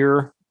average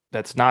year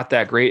that's not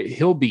that great,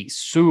 he'll be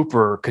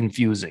super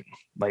confusing,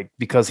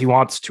 because he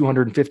wants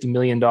 $250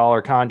 million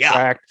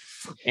contract.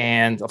 Yeah.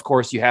 And of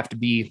course you have to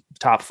be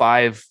top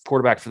 5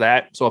 quarterback for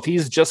that. So if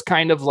he's just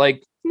kind of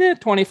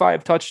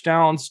 25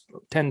 touchdowns,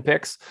 10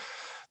 picks,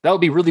 that would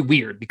be really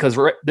weird, because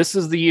this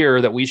is the year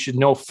that we should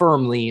know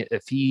firmly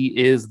if he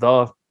is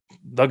the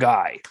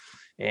guy.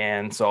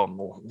 And so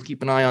we'll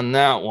keep an eye on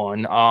that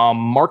one.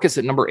 Marcus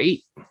at number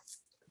 8.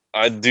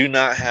 I do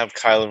not have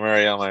Kyler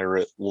Murray on my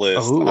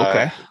list. Oh,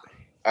 okay.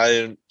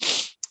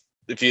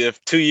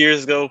 If 2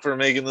 years ago for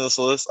making this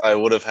list, I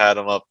would have had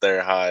him up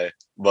there high.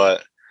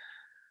 But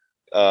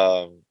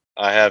I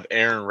have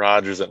Aaron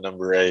Rodgers at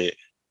number 8.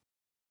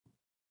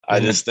 I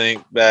just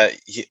think that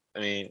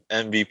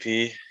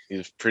MVP,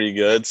 he's pretty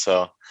good.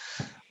 So,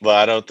 but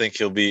I don't think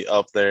he'll be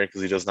up there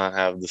because he does not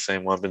have the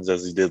same weapons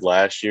as he did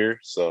last year.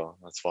 So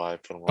that's why I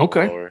put him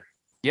lower.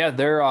 Yeah,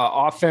 their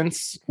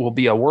offense will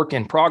be a work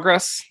in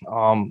progress.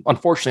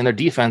 Unfortunately, their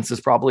defense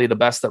is probably the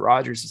best that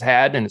Rodgers has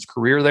had in his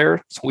career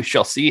there. So we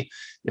shall see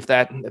if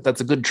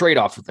that's a good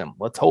trade-off with him.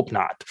 Let's hope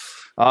not.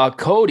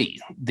 Cody,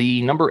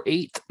 the number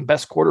 8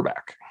 best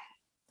quarterback.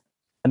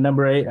 At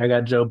number 8, I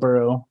got Joe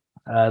Burrow.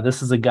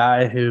 This is a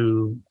guy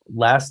who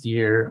last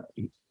year,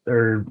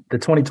 or the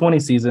 2020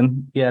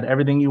 season, he had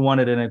everything you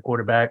wanted in a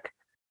quarterback,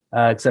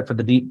 except for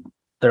the deep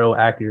throw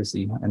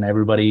accuracy. And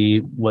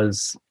everybody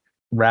was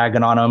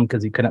ragging on him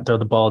because he couldn't throw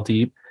the ball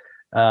deep.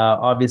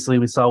 Obviously,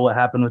 we saw what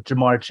happened with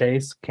Jamar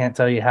Chase. Can't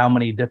tell you how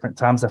many different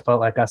times I felt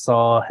like I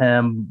saw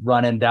him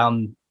running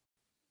down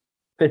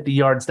 50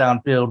 yards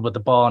downfield with the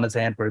ball in his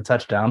hand for a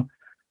touchdown.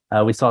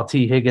 We saw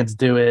T. Higgins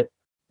do it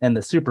in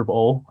the Super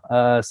Bowl.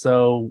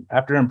 So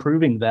after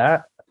improving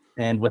that,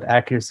 and with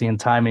accuracy and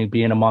timing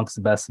being amongst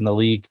the best in the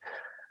league,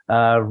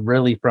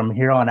 really from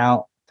here on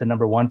out to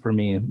number 1 for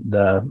me,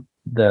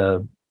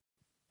 the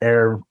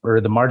error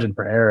or the margin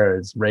for error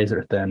is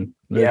razor thin.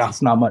 Yeah.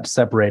 It's not much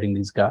separating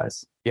these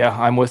guys. Yeah,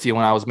 I'm with you.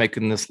 When I was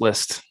making this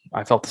list,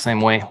 I felt the same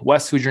way.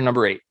 Wes, who's your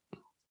number 8?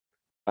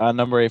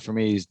 Number 8 for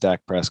me is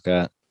Dak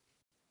Prescott.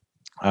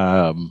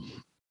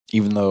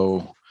 Even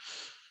though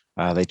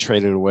they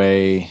traded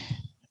away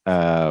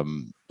a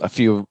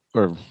few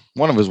or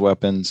one of his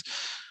weapons,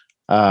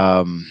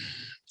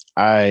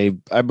 I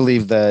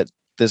believe that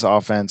this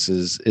offense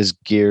is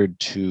geared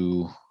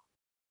to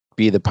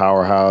be the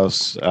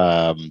powerhouse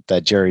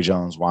that Jerry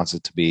Jones wants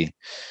it to be.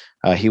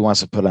 He wants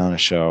to put on a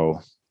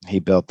show. He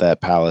built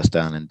that palace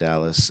down in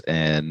Dallas,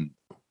 and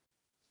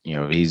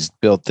he's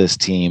built this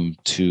team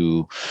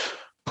to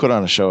put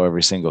on a show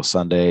every single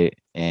Sunday.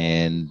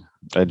 And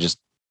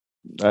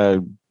I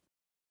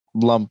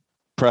lump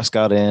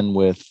Prescott in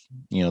with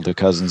the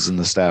Cousins and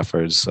the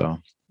Staffords. So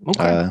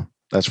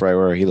that's right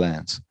where he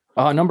lands.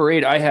 Number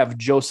 8, I have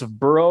Joseph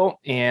Burrow,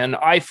 and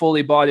I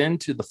fully bought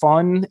into the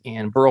fun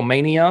and Burrow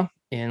mania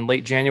in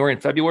late January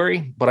and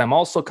February, but I'm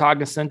also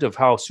cognizant of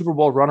how Super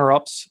Bowl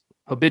runner-ups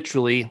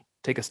habitually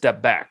take a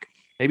step back.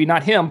 Maybe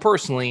not him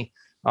personally,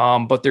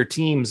 but their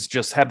teams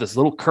just have this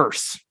little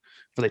curse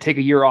where they take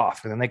a year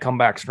off and then they come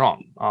back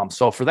strong.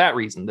 So for that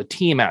reason, the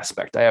team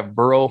aspect, I have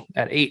Burrow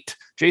at 8.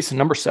 Jason,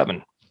 number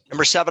 7.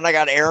 Number 7, I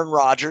got Aaron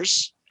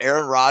Rodgers.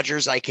 Aaron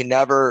Rodgers, I can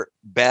never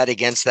bet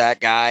against that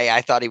guy.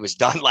 I thought he was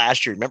done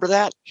last year. Remember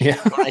that?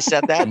 Yeah. When I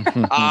said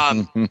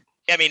that?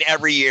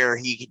 Every year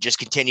he just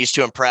continues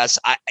to impress.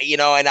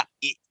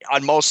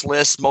 On most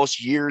lists,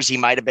 most years, he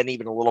might have been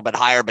even a little bit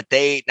higher, but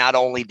not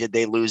only did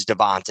they lose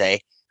Devontae,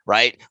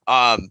 right?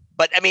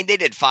 But they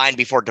did fine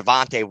before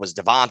Devontae was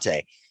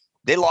Devontae.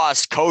 They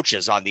lost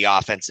coaches on the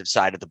offensive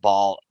side of the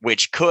ball,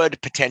 which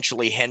could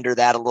potentially hinder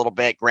that a little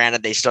bit.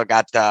 Granted, they still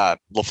got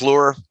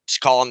LaFleur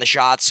calling the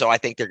shots, so I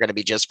think they're going to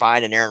be just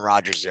fine. And Aaron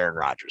Rodgers is Aaron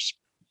Rodgers.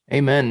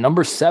 Amen.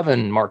 Number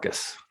 7,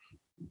 Marcus.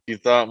 You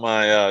thought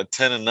my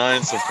 10 and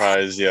 9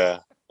 surprised you.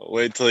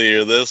 Wait till you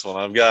hear this one.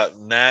 I've got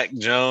Mac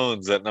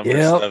Jones at number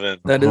 7.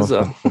 That is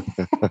a.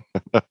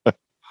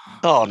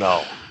 Oh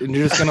no! And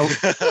you're just gonna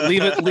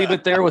leave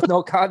it there with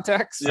no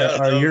context. Yeah,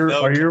 are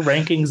your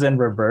rankings in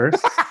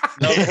reverse?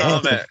 No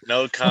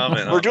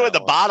comment. We're doing the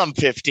bottom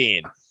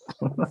 15.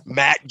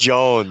 Mac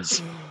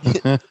Jones.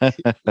 All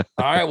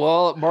right.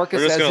 Well,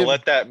 Marcus. We're just gonna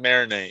let that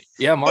marinate.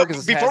 Yeah,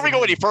 Marcus. Before we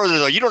go any further,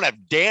 though, you don't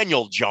have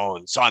Daniel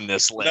Jones on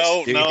this list.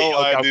 No,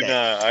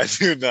 I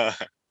do not.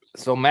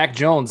 So Mac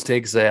Jones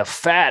takes a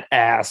fat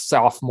ass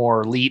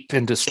sophomore leap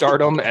into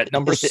stardom at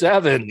number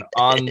 7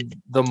 on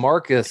the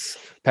Marcus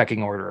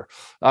pecking order.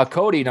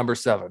 Cody, number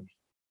 7.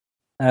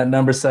 At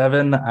number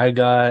 7, I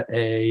got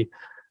a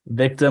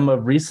victim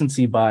of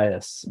recency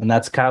bias, and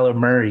that's Kyler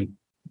Murray.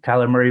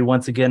 Kyler Murray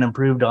once again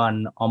improved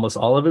on almost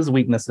all of his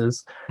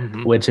weaknesses,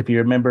 which, if you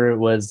remember, it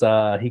was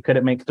he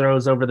couldn't make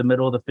throws over the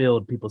middle of the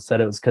field. People said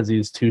it was because he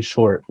was too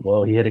short.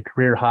 Well, he hit a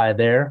career high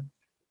there.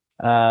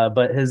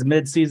 But his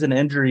midseason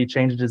injury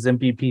changed his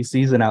MVP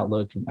season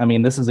outlook.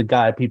 This is a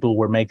guy people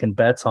were making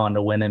bets on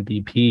to win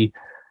MVP,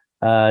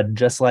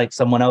 just like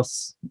someone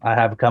else I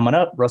have coming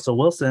up, Russell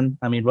Wilson.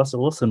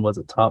 Russell Wilson was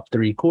a top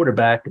 3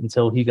 quarterback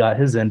until he got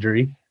his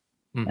injury,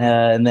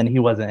 and then he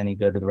wasn't any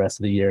good for the rest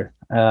of the year.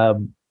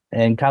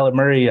 And Kyler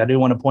Murray, I do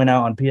want to point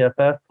out on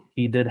PFF,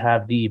 he did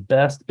have the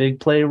best big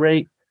play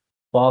rate,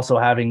 while also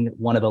having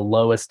one of the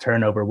lowest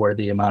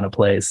turnover-worthy amount of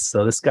plays.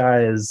 So this guy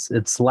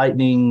it's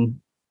lightning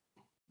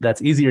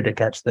that's easier to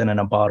catch than in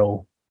a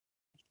bottle.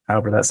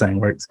 however that saying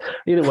works.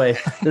 Either way,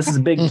 this is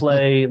a big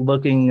play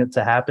looking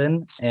to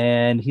happen,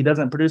 and he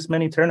doesn't produce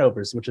many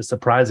turnovers, which is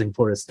surprising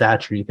for his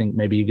stature. You think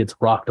maybe he gets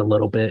rocked a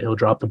little bit, he'll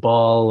drop the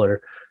ball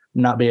or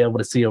not be able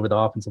to see over the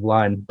offensive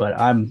line. But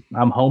I'm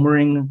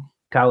homering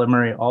Kyler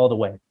Murray all the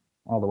way.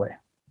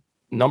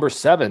 Number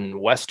 7,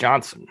 Wes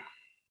Johnson.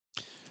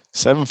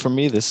 7 for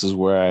me. This is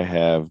where I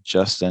have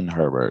Justin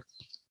Herbert.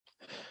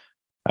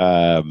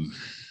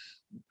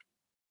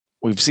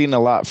 We've seen a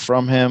lot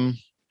from him.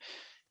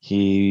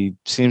 He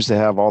seems to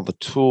have all the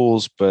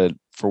tools, but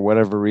for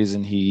whatever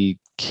reason, he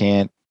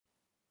can't,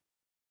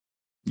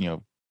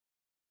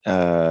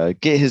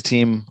 get his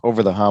team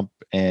over the hump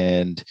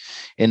and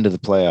into the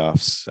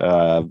playoffs.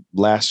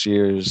 Last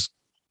year's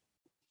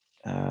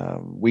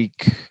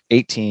Week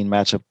 18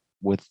 matchup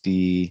with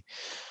the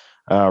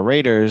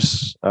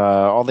Raiders,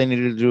 all they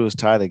needed to do was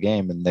tie the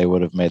game, and they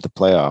would have made the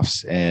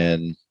playoffs.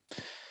 And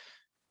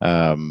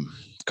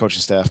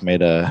coaching staff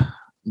made a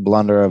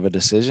blunder of a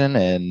decision,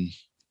 and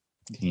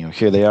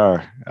here they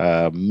are,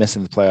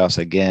 missing the playoffs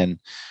again.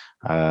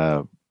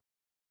 So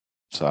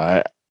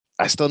I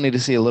still need to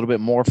see a little bit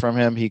more from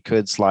him. He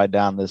could slide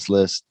down this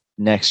list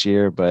next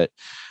year, but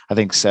I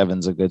think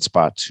 7's a good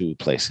spot to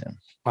place him.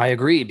 I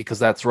agree, because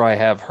that's where I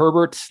have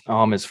Herbert.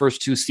 His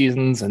first 2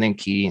 seasons, I think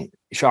he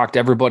shocked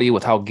everybody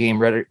with how game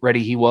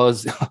ready he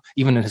was,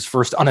 even in his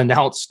first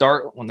unannounced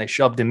start when they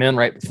shoved him in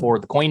right before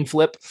the coin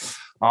flip.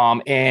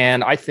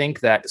 And I think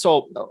that,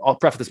 so I'll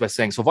preface this by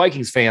saying, so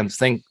Vikings fans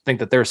think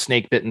that they're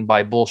snake bitten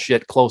by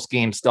bullshit close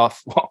game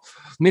stuff. Well,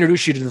 let me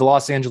introduce you to the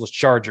Los Angeles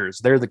Chargers.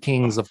 They're the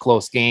kings of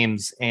close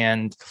games,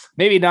 and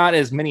maybe not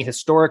as many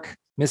historic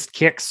missed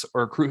kicks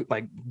or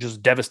like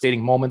just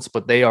devastating moments,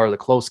 but they are the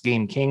close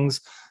game kings.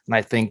 And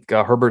I think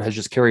Herbert has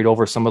just carried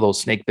over some of those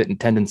snake bitten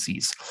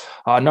tendencies.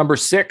 Number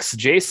 6,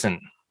 Jason.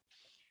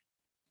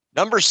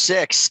 Number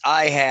 6,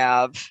 I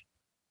have,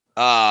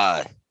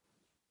 let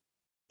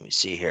me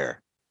see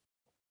here.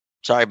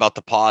 Sorry about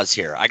the pause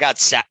here. I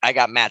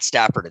got Matt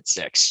Stafford at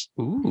 6.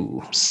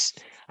 Ooh.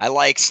 I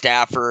like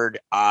Stafford.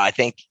 I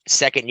think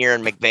second year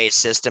in McVay's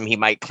system, he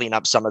might clean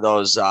up some of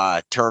those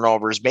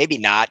turnovers. Maybe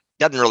not.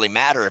 Doesn't really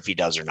matter if he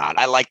does or not.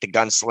 I like the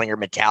gunslinger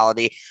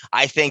mentality.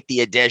 I think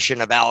the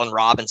addition of Allen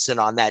Robinson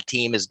on that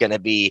team is going to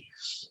be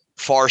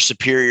far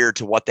superior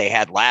to what they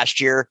had last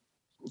year.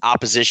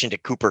 Opposition to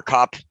Cooper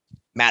Kupp.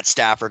 Matt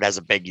Stafford has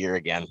a big year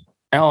again.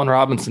 Allen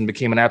Robinson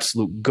became an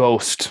absolute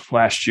ghost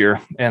last year.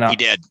 And he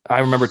did. I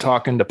remember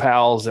talking to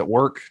pals at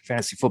work,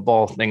 fantasy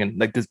football thing, and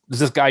like, is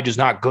this guy just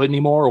not good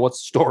anymore? Or what's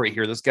the story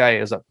here? This guy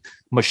is a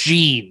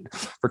machine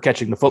for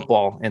catching the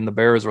football. And the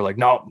Bears were like,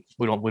 no,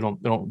 we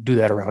don't do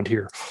that around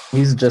here.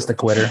 He's just a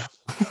quitter.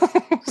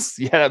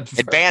 Yeah.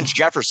 It bans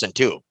Jefferson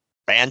too.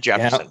 Ban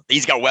Jefferson. Yeah.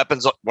 He's got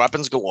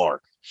weapons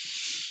galore.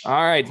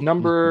 All right.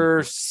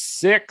 Number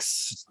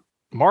 6,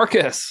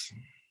 Marcus.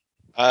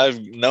 I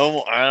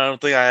don't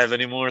think I have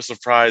any more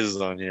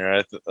surprises on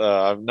here.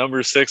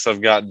 Number 6,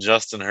 I've got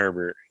Justin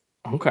Herbert.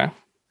 Okay.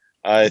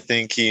 I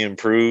think he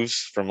improves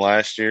from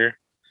last year.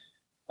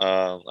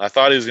 I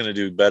thought he was going to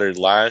do better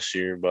last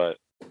year, but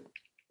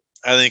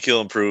I think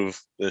he'll improve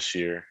this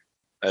year.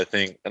 I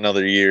think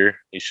another year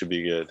he should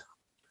be good.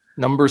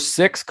 Number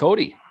 6,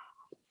 Cody.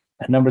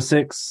 At number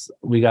 6,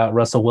 we got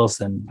Russell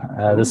Wilson.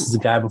 This is a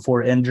guy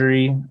before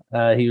injury.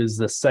 He was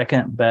the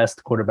second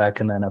best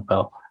quarterback in the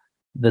NFL.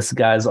 This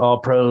guy's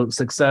all-pro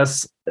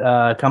success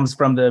comes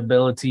from the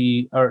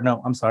ability,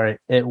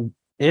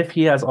 if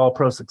he has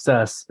all-pro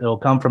success, it'll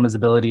come from his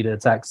ability to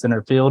attack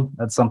center field.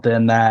 That's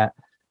something that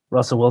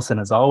Russell Wilson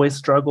has always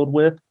struggled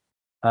with,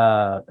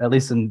 at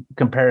least in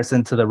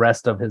comparison to the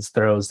rest of his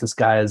throws. This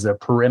guy is a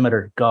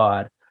perimeter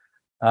god.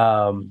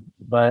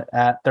 But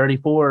at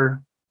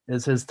 34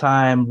 is his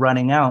time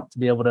running out to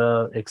be able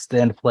to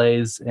extend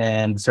plays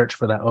and search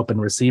for that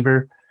open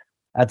receiver.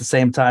 At the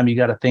same time, you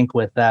got to think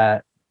with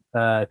that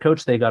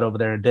coach they got over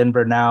there in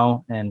Denver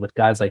now, and with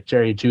guys like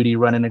Jerry Jeudy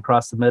running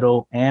across the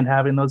middle and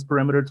having those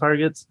perimeter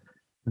targets,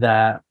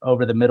 that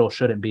over the middle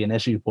shouldn't be an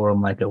issue for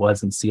him like it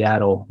was in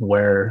Seattle,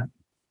 where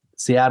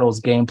Seattle's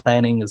game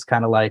planning is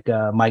kind of like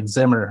Mike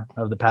Zimmer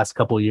of the past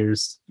couple of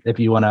years, if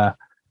you want to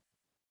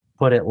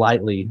put it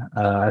lightly.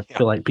 I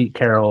feel like Pete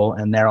Carroll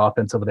and their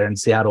offense over there in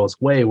Seattle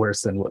is way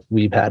worse than what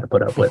we've had to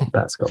put up with the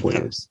past couple of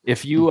years.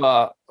 If you,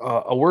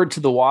 a word to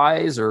the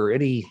wise or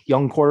any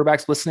young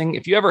quarterbacks listening,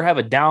 if you ever have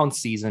a down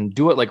season,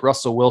 do it like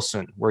Russell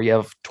Wilson, where you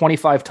have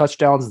 25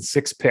 touchdowns and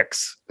 6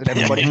 picks.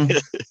 And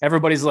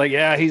everybody's like,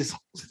 yeah, he's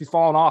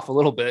fallen off a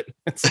little bit.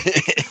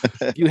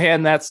 If you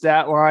hand that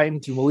stat line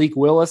to Malik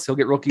Willis, he'll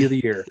get Rookie of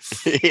the Year.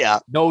 Yeah.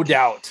 No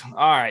doubt.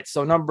 All right.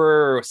 So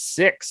number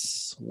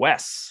 6,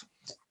 Wes.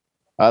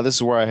 This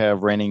is where I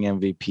have reigning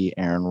MVP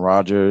Aaron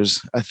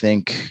Rodgers. I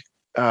think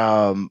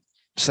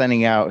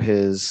sending out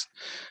his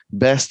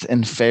best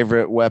and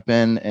favorite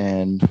weapon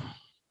and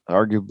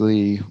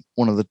arguably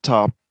one of the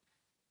top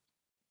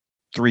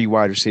 3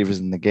 wide receivers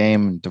in the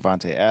game,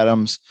 Devontae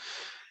Adams,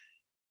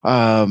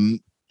 and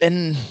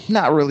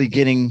not really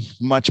getting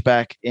much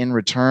back in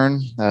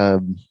return.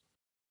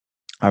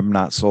 I'm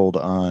not sold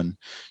on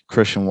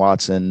Christian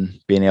Watson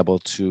being able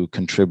to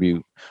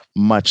contribute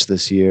much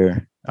this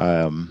year.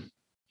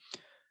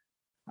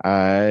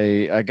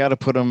 I got to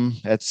put him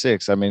at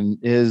 6. I mean,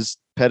 his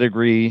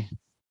pedigree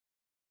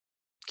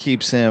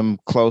keeps him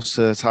close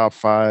to the top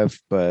 5,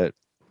 but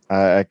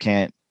I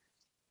can't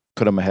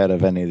put him ahead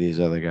of any of these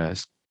other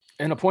guys.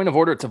 And a point of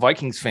order to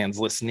Vikings fans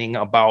listening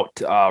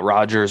about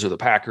Rodgers or the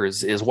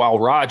Packers is while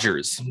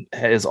Rodgers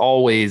is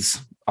always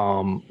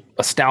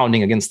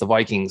astounding against the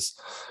Vikings,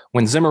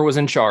 when Zimmer was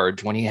in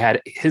charge, when he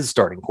had his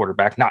starting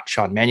quarterback, not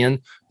Sean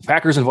Mannion, the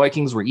Packers and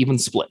Vikings were even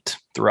split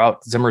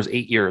throughout Zimmer's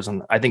 8 years.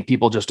 And I think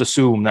people just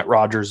assume that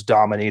Rodgers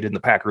dominated and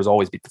the Packers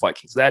always beat the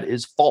Vikings. That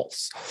is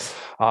false.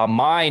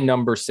 My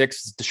number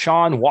 6 is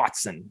Deshaun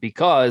Watson,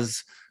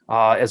 because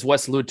as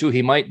Wes alluded to,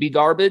 he might be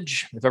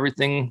garbage if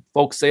everything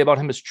folks say about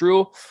him is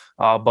true.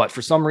 But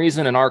for some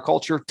reason in our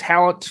culture,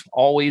 talent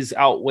always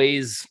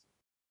outweighs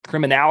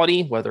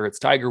criminality, whether it's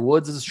Tiger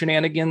Woods'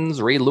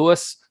 shenanigans, Ray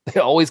Lewis. They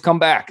always come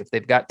back if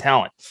they've got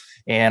talent.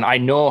 And I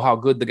know how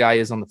good the guy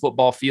is on the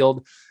football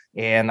field.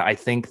 And I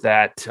think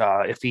that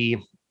if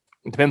he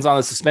depends on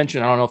the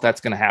suspension, I don't know if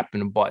that's going to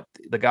happen, but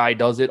the guy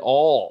does it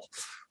all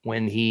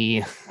when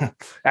he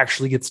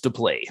actually gets to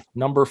play.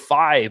 Number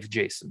 5,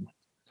 Jason.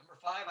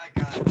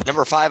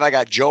 Number 5, I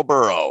got Joe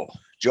Burrow.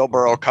 Joe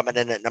Burrow coming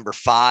in at number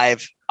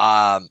 5.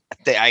 I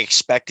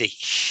expect a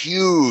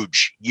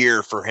huge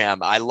year for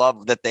him. I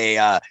love that they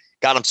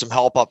got him some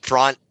help up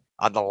front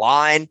on the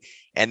line,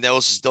 and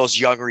those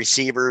young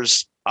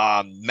receivers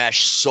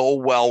mesh so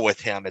well with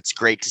him. It's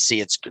great to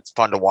see. It's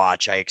fun to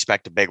watch. I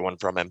expect a big one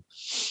from him.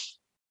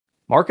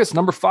 Marcus,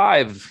 number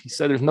 5. He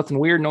said there's nothing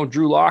weird. No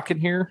Drew Lock in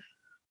here.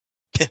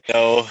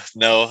 No.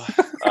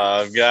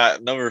 I've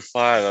got number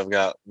 5. I've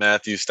got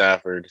Matthew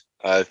Stafford.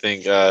 I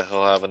think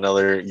he'll have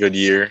another good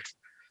year.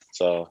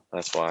 So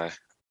that's why.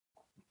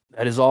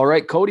 That is all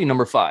right. Cody,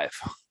 number 5.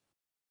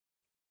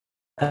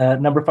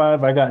 Number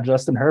 5, I got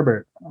Justin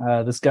Herbert.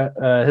 This guy,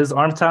 his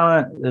arm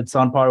talent, it's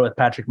on par with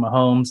Patrick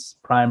Mahomes,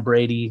 prime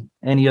Brady,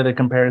 any other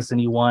comparison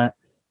you want.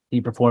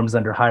 He performs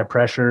under high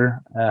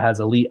pressure, has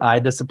elite eye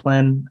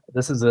discipline.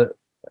 This is a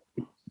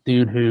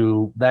dude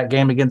who, that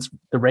game against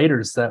the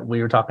Raiders that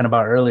we were talking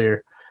about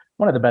earlier,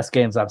 one of the best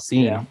games I've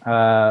seen.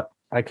 Yeah.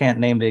 I can't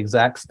name the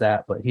exact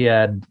stat, but he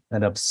had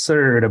an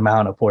absurd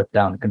amount of fourth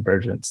down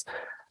conversions.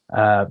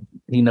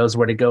 He knows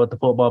where to go with the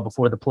football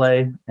before the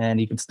play, and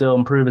he can still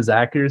improve his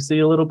accuracy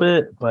a little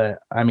bit. But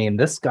I mean,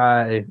 the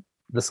sky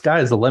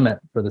is the limit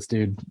for this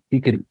dude. He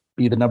could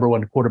be the number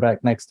 1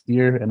 quarterback next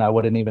year, and I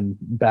wouldn't even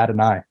bat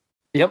an eye.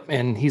 Yep.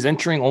 And he's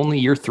entering only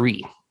year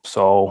 3.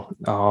 So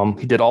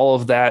he did all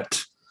of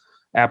that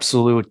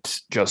absolute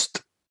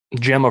just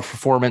gem of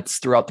performance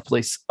throughout the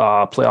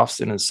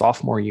playoffs in his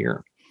sophomore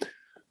year.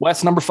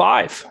 Wes, number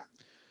 5.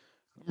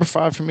 Number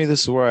 5 for me,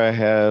 this is where I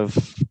have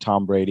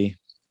Tom Brady.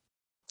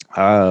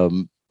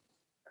 Nobody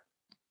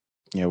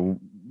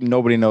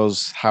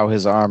knows how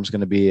his arm's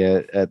going to be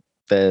at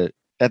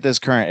this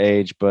current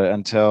age, but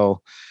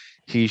until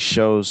he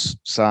shows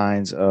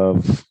signs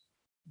of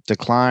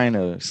decline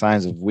or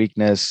signs of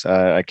weakness,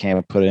 I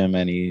can't put him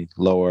any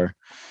lower.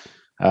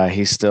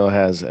 He still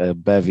has a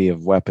bevy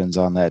of weapons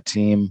on that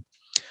team.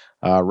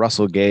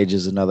 Russell Gage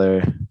is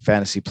another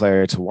fantasy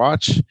player to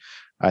watch.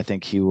 I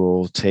think he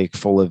will take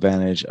full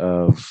advantage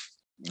of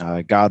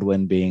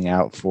Godwin being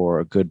out for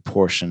a good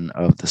portion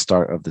of the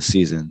start of the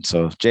season.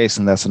 So,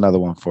 Jason, that's another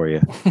one for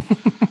you.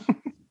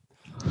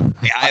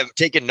 I have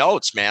taken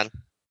notes, man.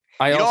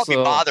 You don't be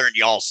bothering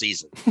you all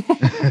season.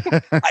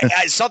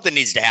 Something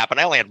needs to happen.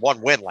 I only had 1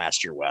 win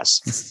last year,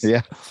 Wes.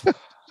 Yeah.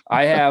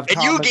 I have.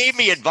 And you gave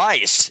me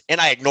advice, and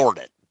I ignored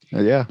it.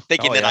 Yeah.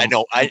 Thinking that I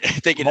know.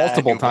 Thinking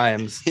multiple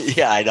times.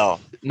 Yeah, I know.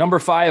 Number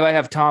 5, I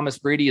have Thomas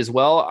Brady as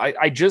well.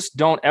 I just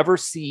don't ever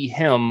see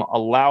him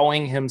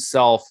allowing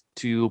himself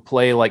to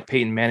play like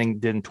Peyton Manning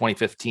did in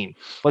 2015.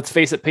 Let's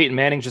face it, Peyton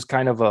Manning's just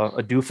kind of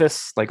a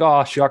doofus. Like,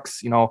 oh,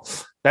 shucks,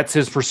 that's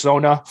his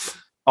persona.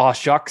 Oh,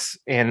 shucks.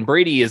 And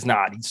Brady is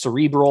not. He's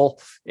cerebral.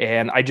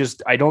 And I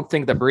don't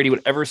think that Brady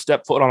would ever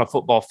step foot on a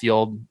football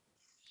field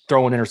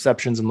throwing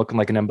interceptions and looking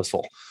like an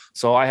imbecile.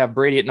 So I have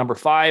Brady at number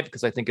 5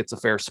 because I think it's a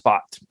fair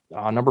spot.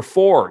 Number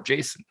 4,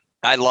 Jason.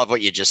 I love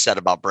what you just said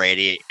about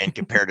Brady and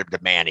compared him to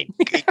Manning.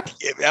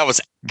 That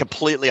was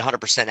completely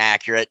 100%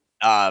 accurate.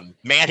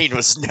 Manning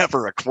was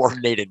never a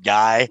coordinated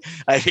guy.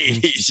 I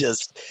mean,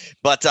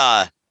 but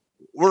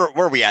where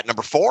are we at?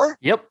 Number 4?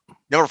 Yep.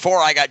 Number 4,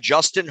 I got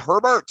Justin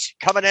Herbert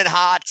coming in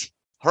hot.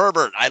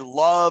 Herbert. I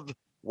love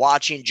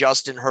watching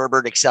Justin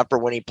Herbert, except for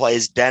when he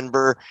plays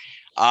Denver.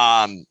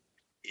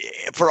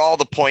 For all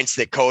the points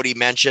that Cody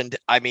mentioned,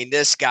 I mean,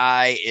 this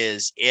guy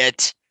is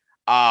it.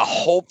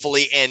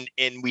 Hopefully, and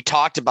we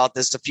talked about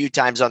this a few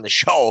times on the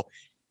show,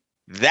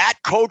 that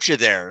coach of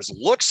theirs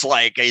looks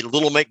like a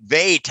little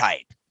McVay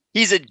type.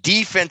 He's a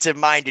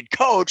defensive-minded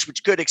coach,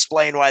 which could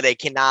explain why they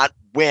cannot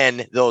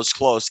win those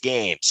close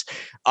games.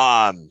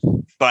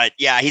 But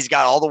yeah, he's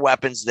got all the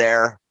weapons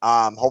there.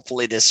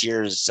 Hopefully this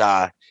year's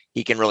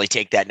he can really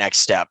take that next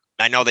step.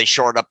 I know they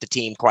shored up the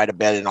team quite a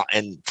bit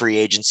in free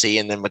agency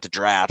and then with the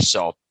draft.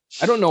 So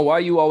I don't know why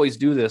you always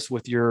do this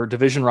with your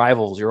division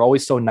rivals. You're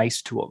always so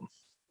nice to them.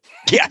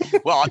 Yeah.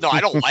 Well, no, I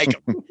don't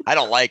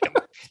like him.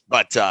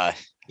 But, I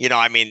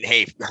mean,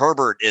 hey,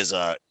 Herbert is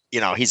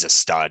he's a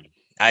stud.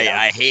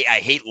 I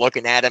hate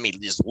looking at him. He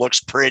just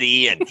looks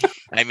pretty. And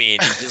I mean,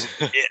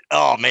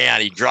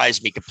 he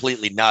drives me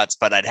completely nuts,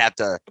 but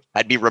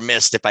I'd be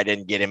remiss if I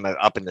didn't get him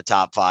up in the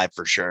top 5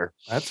 for sure.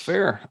 That's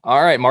fair.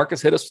 All right,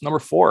 Marcus, hit us with number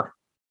 4.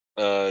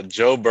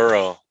 Joe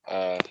Burrow.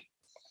 I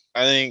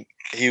think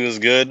he was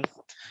good.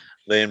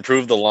 They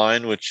improved the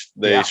line, which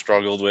they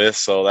struggled with.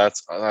 So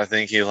I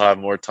think he'll have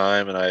more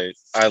time. And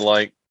I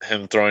like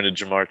him throwing to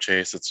Jamar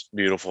Chase. It's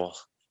beautiful.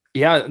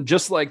 Yeah,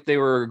 just like they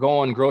were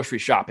going grocery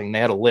shopping, they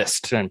had a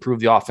list to improve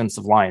the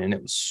offensive line, and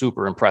it was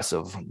super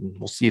impressive.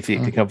 We'll see if they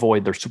can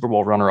avoid their Super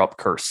Bowl runner-up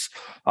curse.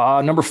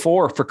 Number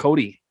 4 for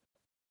Cody.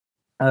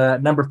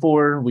 Number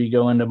 4, we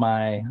go into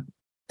my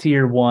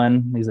tier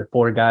 1. These are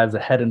 4 guys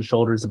head and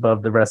shoulders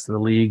above the rest of the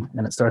league,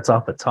 and it starts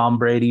off with Tom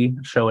Brady,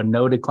 showing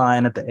no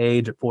decline at the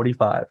age of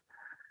 45.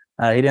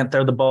 He didn't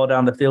throw the ball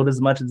down the field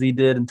as much as he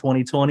did in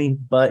 2020,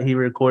 but he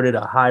recorded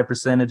a high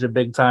percentage of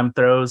big-time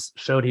throws,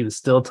 showed he was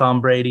still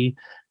Tom Brady.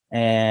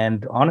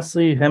 And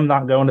honestly, him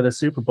not going to the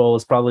Super Bowl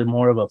is probably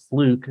more of a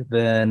fluke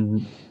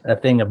than a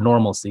thing of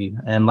normalcy.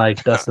 And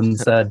like Dustin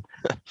said,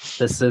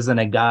 this isn't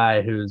a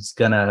guy who's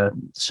going to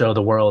show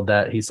the world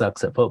that he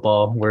sucks at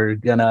football. We're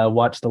going to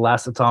watch the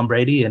last of Tom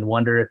Brady and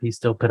wonder if he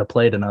still could have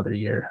played another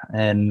year.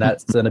 And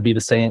that's going to be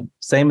the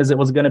same as it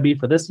was going to be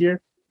for this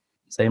year,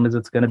 same as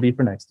it's going to be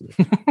for next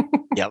year.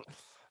 Yep.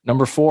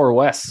 Number 4,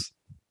 Wes.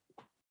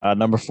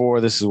 Number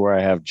 4, this is where I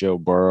have Joe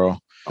Burrow.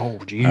 Oh,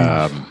 geez.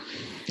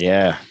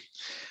 Yeah.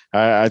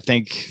 I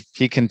think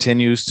he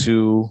continues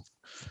to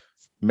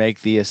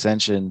make the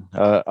ascension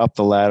up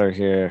the ladder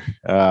here.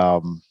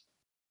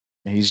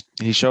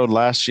 He showed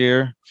last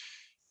year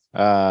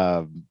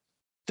that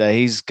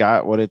he's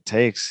got what it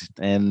takes,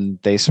 and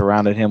they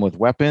surrounded him with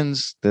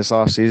weapons. This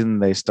offseason,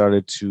 they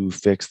started to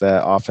fix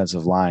that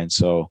offensive line.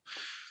 So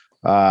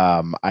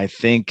I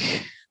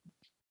think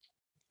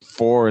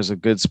 4 is a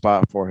good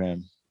spot for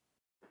him.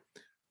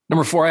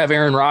 Number 4, I have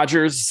Aaron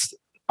Rodgers.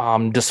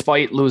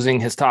 Despite losing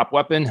his top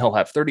weapon, he'll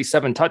have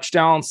 37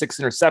 touchdowns, 6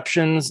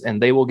 interceptions,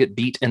 and they will get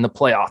beat in the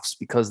playoffs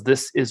because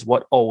this is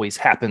what always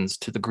happens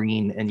to the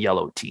green and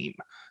yellow team.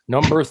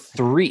 Number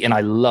 3, and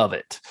I love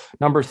it.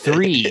 Number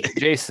 3,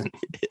 Jason.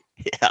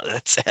 Yeah,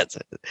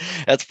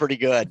 that's pretty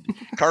good.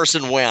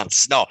 Carson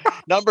Wentz. No,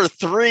 number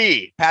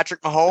 3,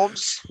 Patrick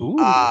Mahomes.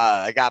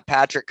 I got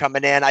Patrick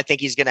coming in. I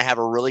think he's going to have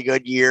a really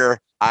good year.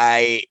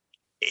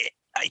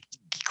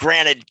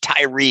 Granted,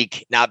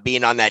 Tyreek not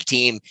being on that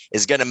team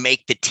is going to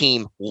make the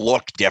team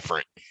look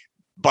different,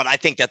 but I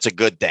think that's a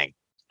good thing.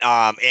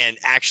 And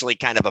actually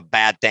kind of a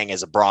bad thing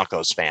as a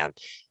Broncos fan.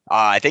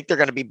 I think they're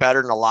going to be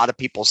better than a lot of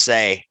people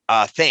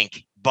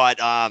think. But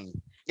I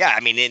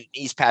mean,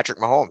 he's Patrick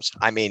Mahomes.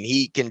 I mean,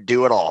 he can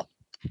do it all.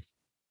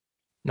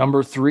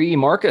 Number 3,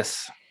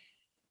 Marcus.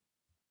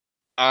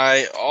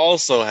 I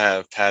also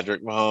have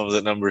Patrick Mahomes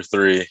at number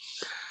 3.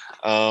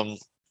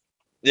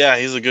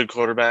 He's a good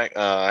quarterback.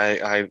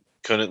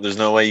 There's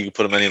no way you can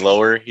put him any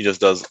lower. He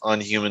just does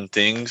unhuman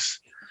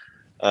things.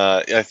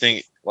 I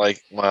think,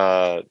 like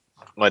my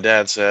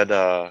dad said,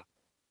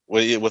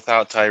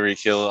 without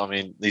Tyreek Hill, I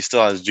mean, he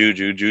still has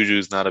Juju.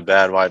 Juju's not a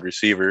bad wide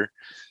receiver.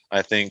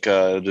 I think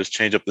just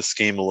change up the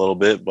scheme a little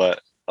bit.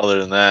 But other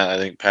than that, I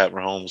think Pat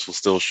Mahomes will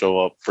still show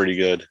up pretty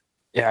good.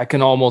 Yeah, I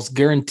can almost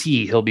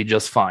guarantee he'll be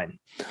just fine.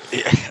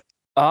 Yeah.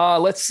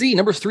 Let's see.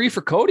 Number 3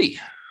 for Cody.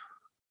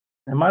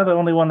 Am I the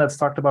only one that's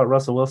talked about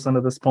Russell Wilson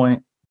at this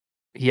point?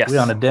 Yes. We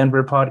on a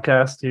Denver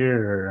podcast here?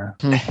 Or...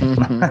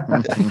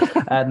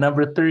 At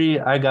number 3,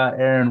 I got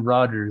Aaron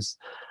Rodgers.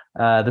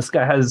 This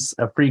guy has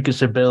a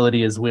freakish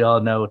ability, as we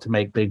all know, to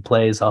make big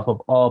plays off of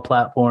all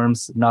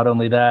platforms. Not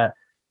only that,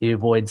 he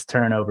avoids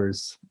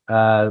turnovers.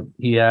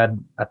 He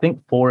had, I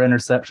think, 4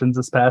 interceptions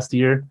this past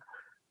year,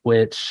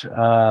 which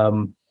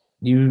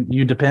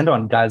you depend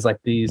on guys like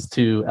these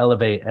to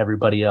elevate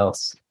everybody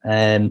else.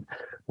 And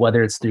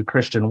whether it's through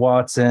Christian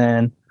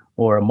Watson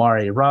or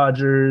Amari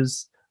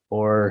Rodgers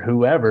or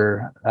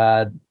whoever,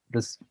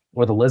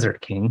 or the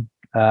Lizard King,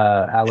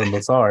 Alan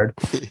Lazard.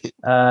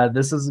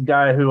 This is a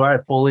guy who I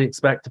fully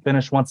expect to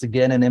finish once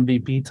again in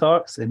MVP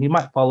talks, and he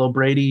might follow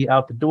Brady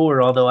out the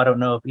door, although I don't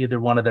know if either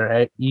one of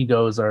their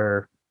egos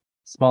are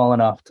small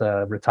enough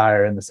to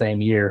retire in the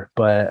same year.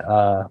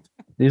 But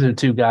these are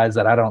 2 guys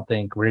that I don't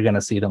think we're going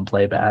to see them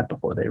play bad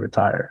before they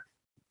retire.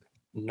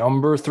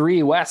 Number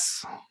 3,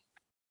 Wes.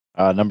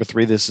 Number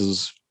 3, this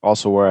is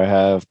also where I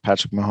have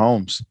Patrick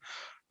Mahomes.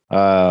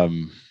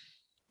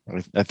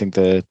 I think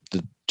the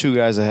 2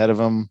 guys ahead of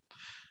him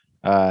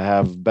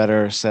have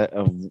better set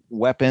of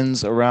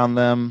weapons around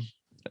them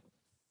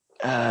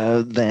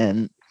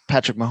than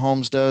Patrick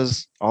Mahomes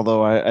does,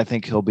 although I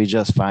think he'll be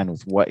just fine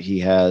with what he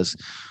has,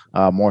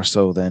 more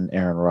so than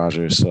Aaron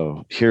Rodgers.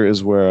 So here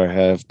is where I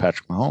have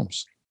Patrick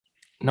Mahomes.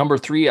 Number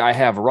 3, I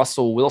have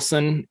Russell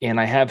Wilson, and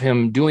I have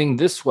him doing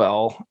this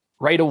well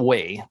right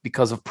away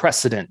because of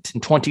precedent.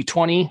 In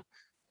 2020,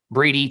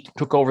 Brady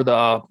took over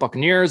the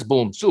Buccaneers,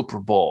 boom, Super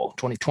Bowl.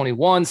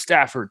 2021,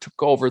 Stafford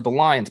took over the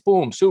Lions,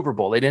 boom, Super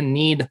Bowl. They didn't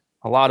need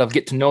a lot of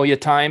get to know you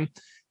time.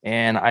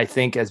 And I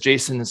think, as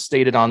Jason has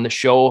stated on the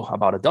show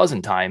about a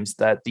dozen times,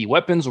 that the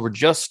weapons were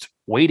just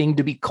waiting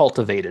to be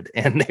cultivated.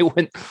 And they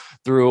went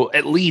through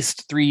at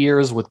least 3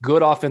 years with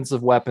good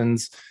offensive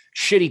weapons,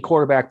 shitty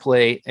quarterback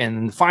play.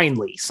 And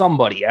finally,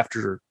 somebody,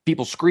 after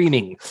people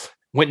screaming,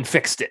 went and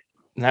fixed it.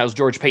 And that was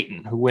George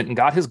Payton, who went and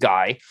got his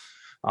guy.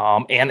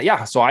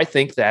 So I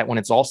think that when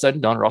it's all said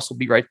and done, Russ will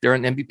be right there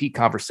in MVP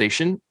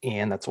conversation.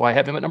 And that's why I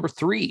have him at number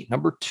 3.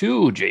 Number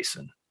 2,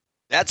 Jason.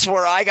 That's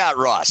where I got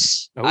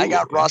Russ. I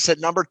got Russ at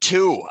number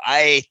 2.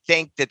 I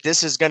think that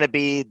this is going to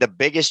be the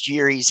biggest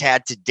year he's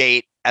had to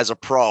date as a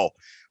pro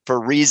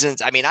for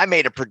reasons. I mean, I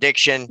made a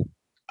prediction,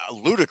 a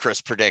ludicrous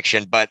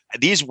prediction, but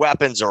these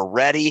weapons are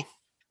ready.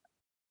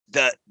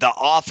 The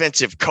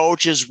offensive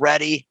coach is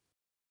ready.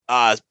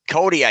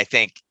 Cody, I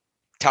think,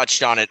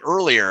 touched on it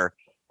earlier.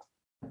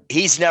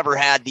 He's never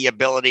had the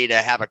ability to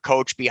have a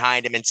coach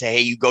behind him and say, hey,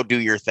 you go do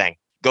your thing.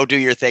 Go do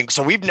your thing.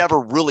 So we've never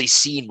really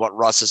seen what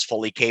Russ is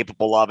fully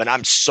capable of. And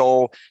I'm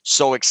so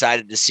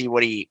excited to see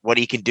what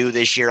he can do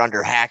this year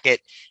under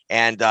Hackett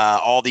and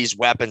all these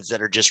weapons that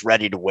are just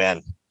ready to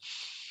win.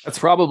 That's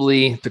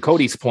probably, to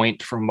Cody's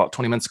point from about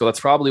 20 minutes ago,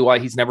 that's probably why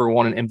he's never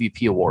won an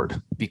MVP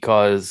award,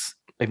 because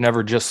they've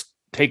never just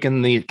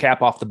taken the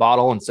cap off the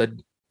bottle and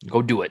said,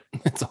 go do it.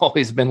 It's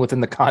always been within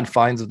the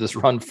confines of this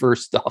run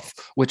first stuff,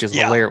 which is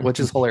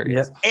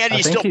hilarious. Yeah. And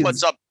he still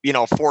puts up,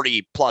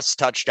 40 plus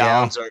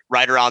touchdowns or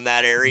right around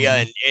that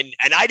area. Mm-hmm.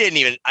 And I didn't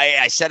even,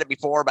 I said it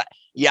before, but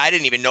I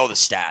didn't even know the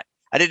stat.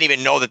 I didn't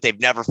even know that they've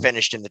never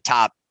finished in the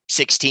top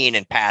 16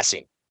 in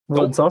passing.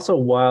 Well, it's also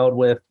wild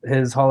with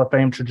his Hall of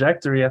Fame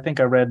trajectory. I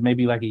think I read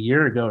maybe like a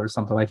year ago or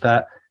something like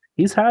that.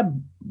 He's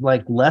had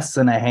like less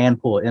than a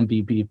handful of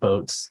MVP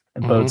votes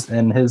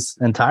in his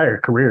entire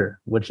career,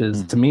 which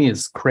is to me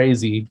is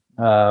crazy.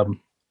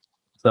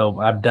 So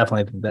I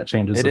definitely think that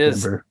changes. It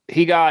is. Denver.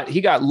 He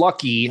got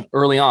lucky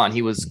early on.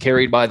 He was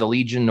carried by the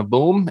Legion of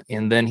Boom,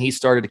 and then he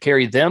started to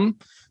carry them,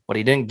 but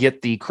he didn't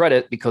get the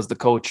credit because the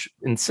coach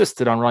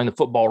insisted on running the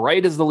football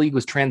right as the league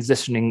was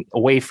transitioning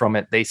away from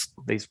it. They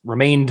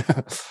remained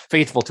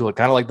faithful to it,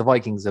 kind of like the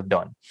Vikings have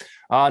done.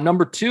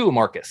 Number 2,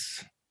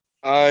 Marcus.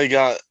 I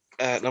got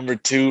at number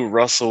 2,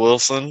 Russell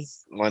Wilson.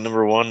 My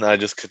number 1, I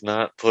just could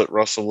not put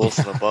Russell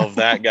Wilson above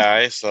that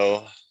guy.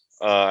 So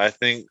I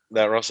think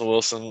that Russell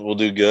Wilson will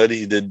do good.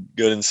 He did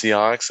good in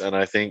Seahawks, and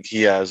I think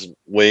he has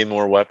way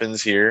more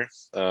weapons here.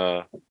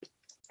 A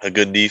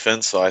good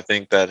defense, so I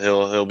think that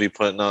he'll be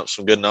putting up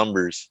some good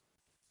numbers.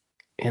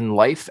 In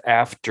life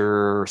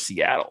after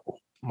Seattle,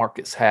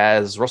 Marcus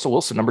has Russell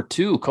Wilson, number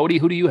 2. Cody,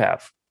 who do you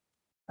have?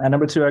 At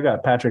number 2, I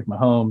got Patrick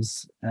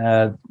Mahomes.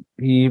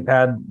 He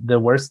had the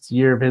worst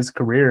year of his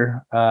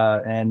career,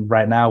 and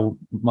right now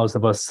most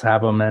of us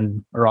have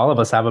him or all of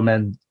us have him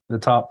in the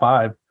top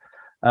 5,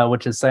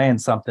 which is saying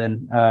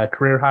something.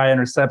 Career high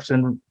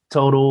interception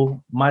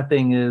total. My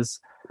thing is,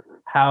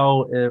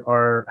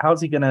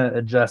 how's he going to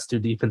adjust to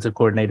defensive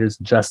coordinators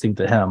adjusting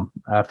to him?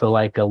 I feel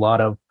like a lot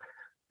of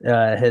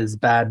his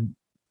bad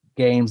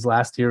games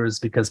last year is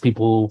because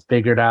people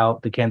figured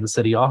out the Kansas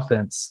City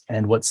offense.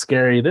 And what's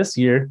scary this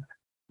year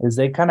is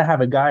they kind of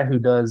have a guy who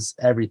does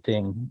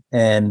everything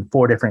and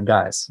 4 different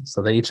guys.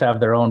 So they each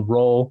have their own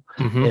role.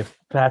 Mm-hmm. If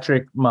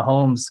Patrick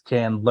Mahomes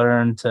can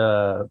learn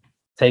to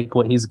take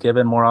what he's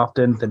given more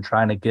often than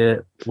trying to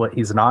get what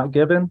he's not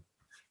given,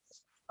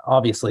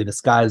 obviously the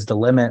sky's the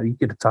limit. You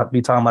could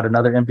be talking about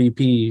another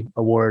MVP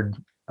award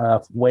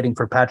waiting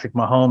for Patrick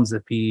Mahomes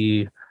if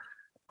he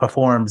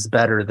performs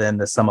better than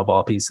the sum of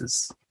all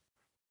pieces.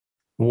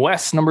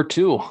 Wes, number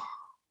 2.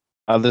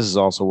 This is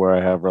also where I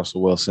have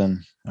Russell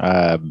Wilson.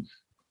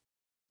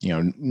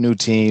 New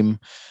team,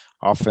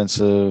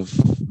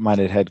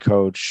 offensive-minded head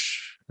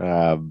coach,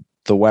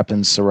 the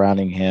weapons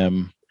surrounding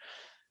him.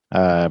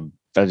 I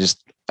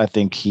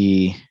think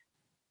he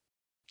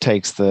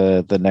takes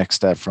the next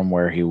step from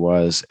where he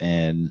was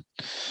and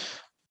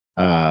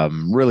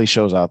really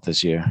shows out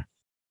this year.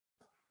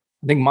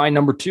 I think my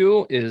number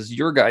 2 is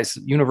your guys'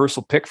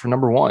 universal pick for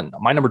number 1.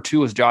 My number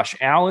 2 is Josh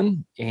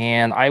Allen,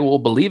 and I will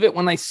believe it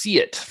when I see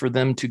it for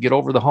them to get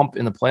over the hump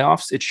in the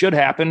playoffs. It should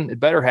happen. It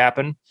better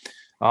happen.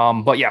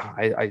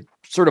 I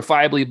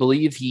certifiably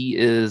believe he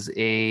is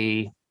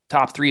a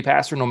top 3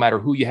 passer, no matter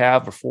who you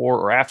have before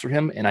or after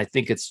him. And I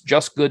think it's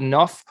just good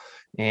enough.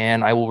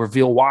 And I will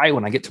reveal why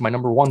when I get to my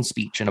number 1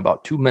 speech in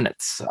about 2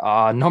 minutes.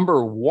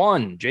 Number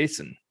 1,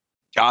 Jason.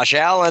 Josh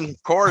Allen,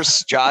 of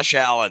course, Josh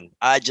Allen.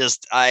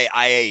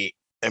 I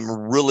am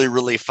really,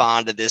 really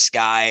fond of this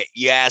guy.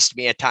 You asked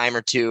me a time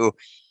or two,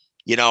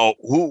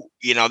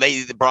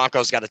 the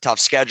Broncos got a tough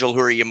schedule.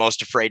 Who are you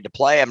most afraid to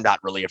play? I'm not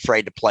really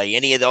afraid to play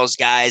any of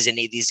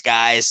these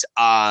guys.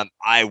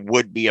 I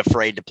would be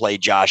afraid to play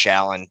Josh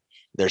Allen.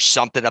 There's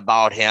something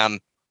about him.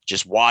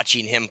 Just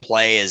watching him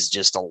play is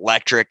just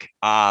electric.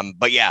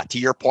 But yeah, to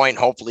your point,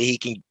 hopefully he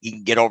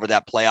can get over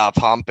that playoff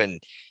hump and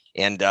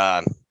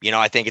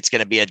I think it's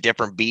going to be a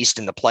different beast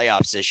in the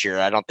playoffs this year.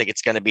 I don't think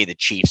it's going to be the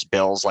Chiefs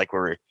Bills like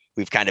we're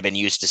we've kind of been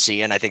used to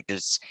seeing. I think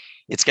it's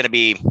going to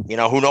be,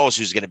 who knows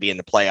who's going to be in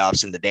the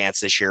playoffs in the dance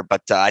this year,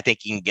 but I think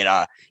he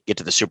can get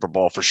to the Super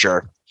Bowl for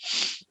sure.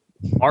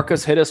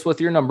 Marcus, hit us with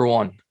your number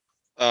one.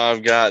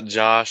 I've got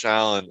Josh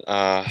Allen.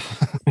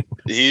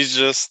 He's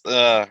just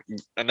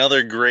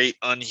another great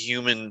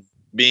unhuman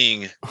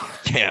being.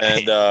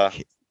 And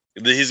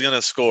he's going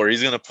to score.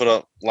 He's going to put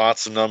up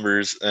lots of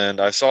numbers. And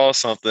I saw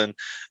something.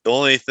 The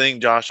only thing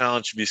Josh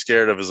Allen should be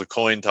scared of is a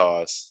coin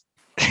toss.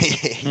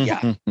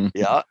 Yeah.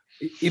 Yeah.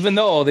 Even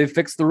though they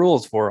fixed the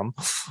rules for him.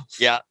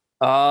 Yeah.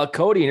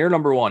 Cody, you're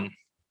number one.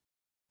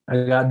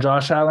 I got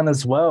Josh Allen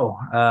as well.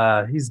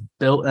 He's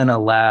built in a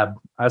lab.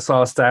 I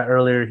saw a stat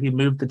earlier. He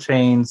moved the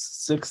chains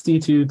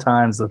 62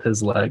 times with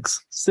his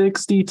legs.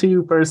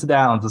 62 first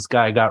downs this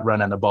guy got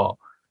running the ball.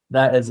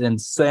 That is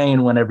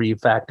insane whenever you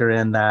factor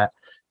in that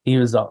he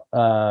was a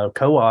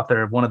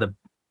co-author of one of the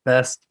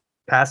best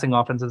passing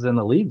offenses in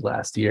the league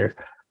last year.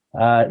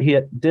 He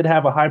did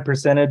have a high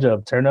percentage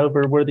of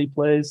turnover-worthy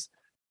plays.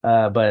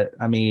 But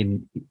I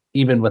mean,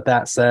 even with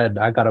that said,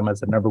 I got him as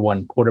the number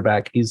one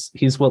quarterback. He's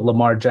what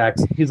Lamar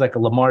Jackson. He's like a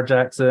Lamar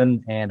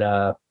Jackson and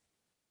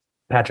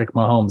Patrick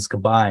Mahomes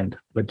combined,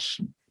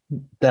 which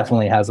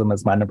definitely has him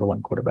as my number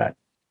one quarterback.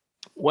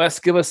 Wes,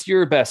 give us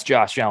your best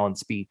Josh Allen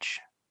speech.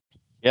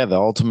 Yeah, the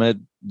ultimate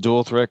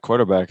dual threat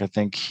quarterback. I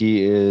think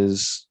he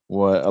is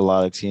what a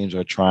lot of teams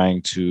are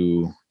trying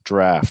to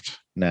draft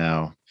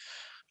now.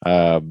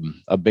 A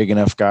big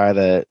enough guy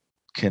that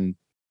can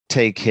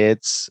take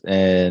hits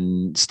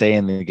and stay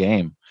in the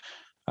game.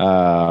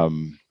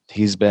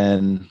 He's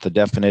been the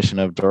definition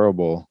of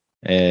durable,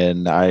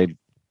 and I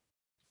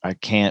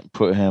can't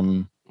put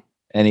him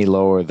any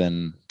lower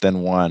than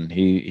one.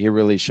 He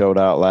really showed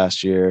out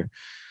last year.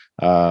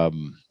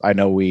 I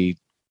know we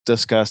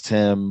discussed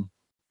him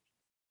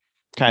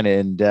kind of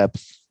in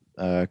depth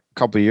a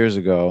couple of years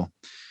ago,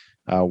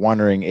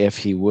 wondering if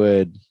he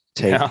would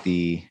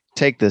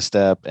take the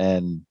step,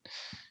 and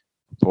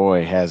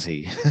boy, has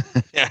he.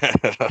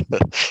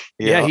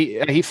 Yeah,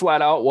 he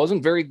flat out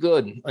wasn't very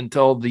good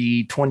until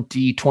the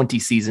 2020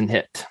 season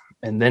hit,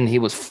 and then he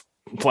was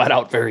flat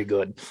out very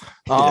good.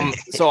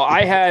 So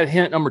I had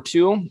him at number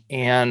two,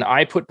 and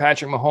I put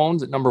Patrick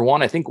Mahomes at number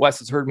one. I think Wes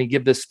has heard me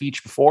give this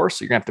speech before,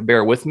 so you're gonna have to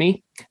bear with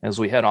me as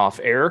we head off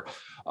air.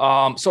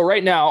 So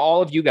right now,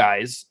 all of you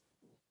guys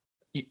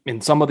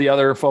and some of the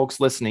other folks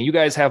listening, you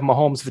guys have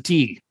Mahomes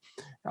fatigue.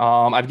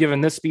 I've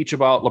given this speech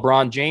about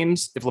LeBron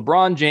James. If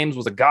LeBron James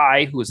was a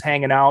guy who was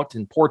hanging out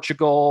in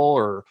Portugal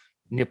or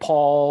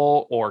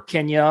Nepal or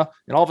Kenya,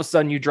 and all of a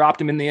sudden you dropped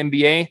him in the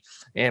NBA,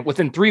 and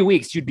within 3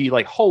 weeks, you'd be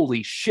like,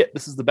 holy shit,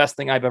 this is the best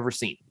thing I've ever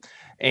seen.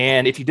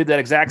 And if you did that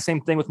exact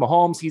same thing with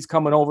Mahomes, he's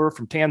coming over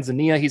from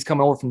Tanzania, he's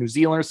coming over from New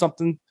Zealand or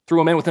something,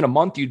 threw him in within a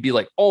month, you'd be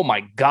like, oh my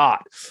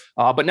God.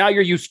 But now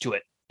you're used to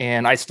it.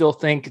 And I still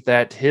think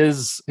that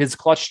his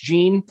clutch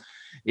gene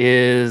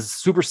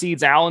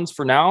supersedes Allen's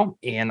for now.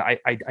 And I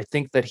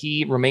think that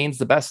he remains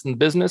the best in the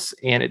business.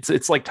 And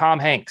it's like Tom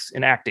Hanks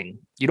in acting.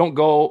 You don't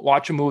go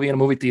watch a movie in a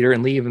movie theater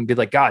and leave and be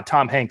like, God,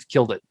 Tom Hanks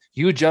killed it.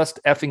 You just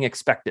effing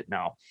expect it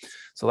now.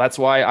 So that's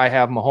why I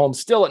have Mahomes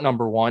still at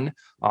number one.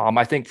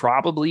 I think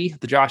probably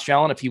the Josh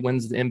Allen, if he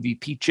wins the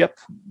MVP chip,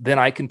 then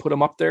I can put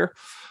him up there.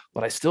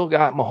 But I still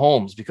got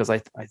Mahomes because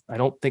I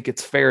don't think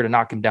it's fair to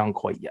knock him down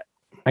quite yet.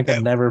 I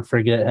can never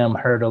forget him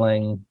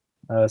hurdling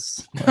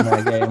us in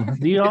that game.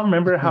 Do you all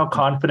remember how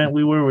confident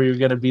we were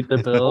going to beat the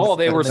Bills? Oh,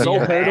 they were so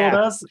hurdled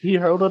us. He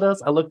hurdled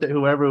us. I looked at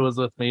whoever was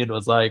with me and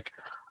was like,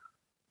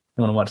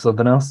 "You want to watch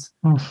something else?"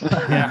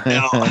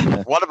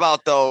 Yeah. What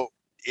about though?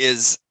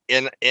 Is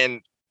in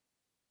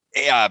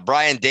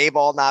Brian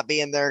Daboll not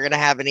being there going to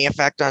have any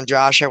effect on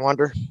Josh? I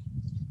wonder.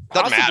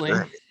 Doesn't Possibly.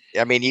 matter.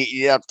 I mean,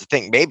 you have to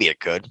think maybe it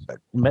could.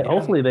 But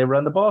hopefully they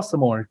run the ball some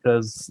more,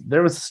 because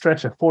there was a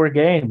stretch of 4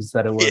 games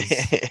that it was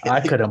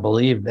I couldn't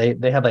believe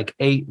they had like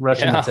 8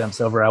 rushing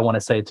attempts over, I want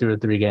to say 2 or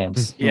 3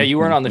 games. Yeah, you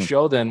weren't on the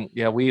show then.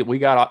 Yeah, we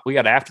got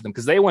after them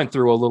because they went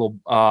through a little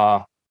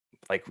about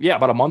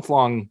a month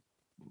long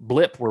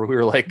blip where we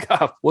were like,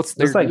 what's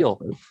their deal?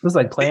 It was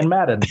like playing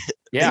Madden.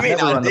 Yeah,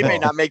 they may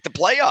not make the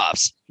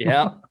playoffs.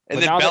 Yeah.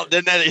 And then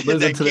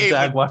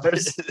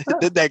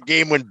that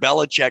game when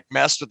Belichick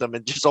messed with them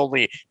and just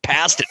only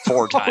passed it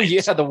 4 times. Oh,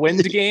 yeah, the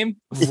wind game.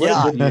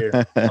 Yeah.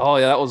 Oh,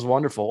 yeah, that was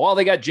wonderful. Well,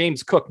 they got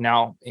James Cook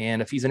now,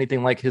 and if he's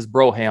anything like his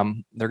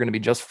Broham, they're going to be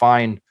just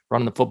fine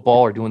running the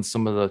football or doing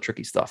some of the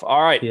tricky stuff.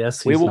 All right.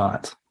 Yes, he's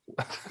not.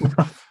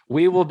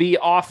 We will be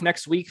off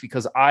next week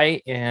because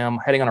I am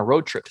heading on a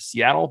road trip to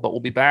Seattle, but we'll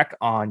be back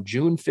on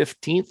June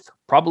 15th,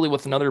 probably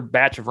with another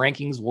batch of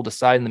rankings. We'll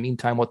decide in the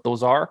meantime what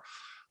those are.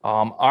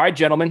 All right,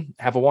 gentlemen,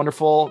 have a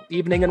wonderful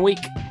evening and week.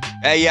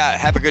 Hey, yeah,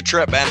 have a good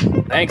trip,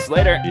 man. Thanks.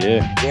 Later.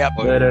 Yeah. Yep.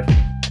 Later.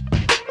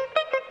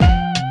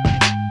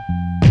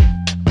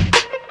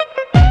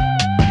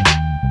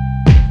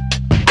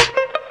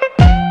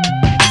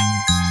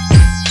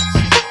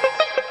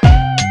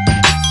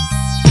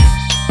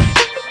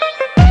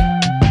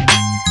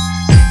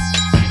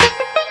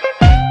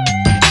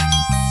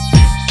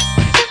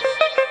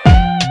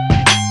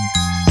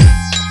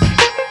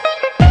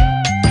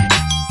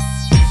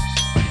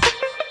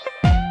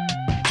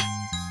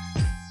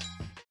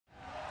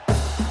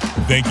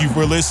 Thank you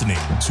for listening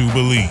to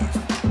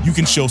Believe. You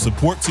can show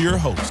support to your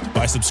host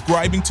by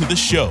subscribing to the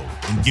show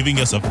and giving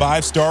us a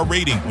 5-star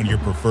rating on your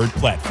preferred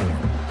platform.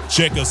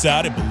 Check us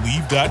out at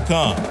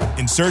Believe.com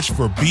and search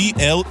for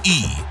BLEAV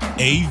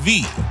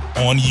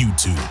on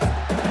YouTube.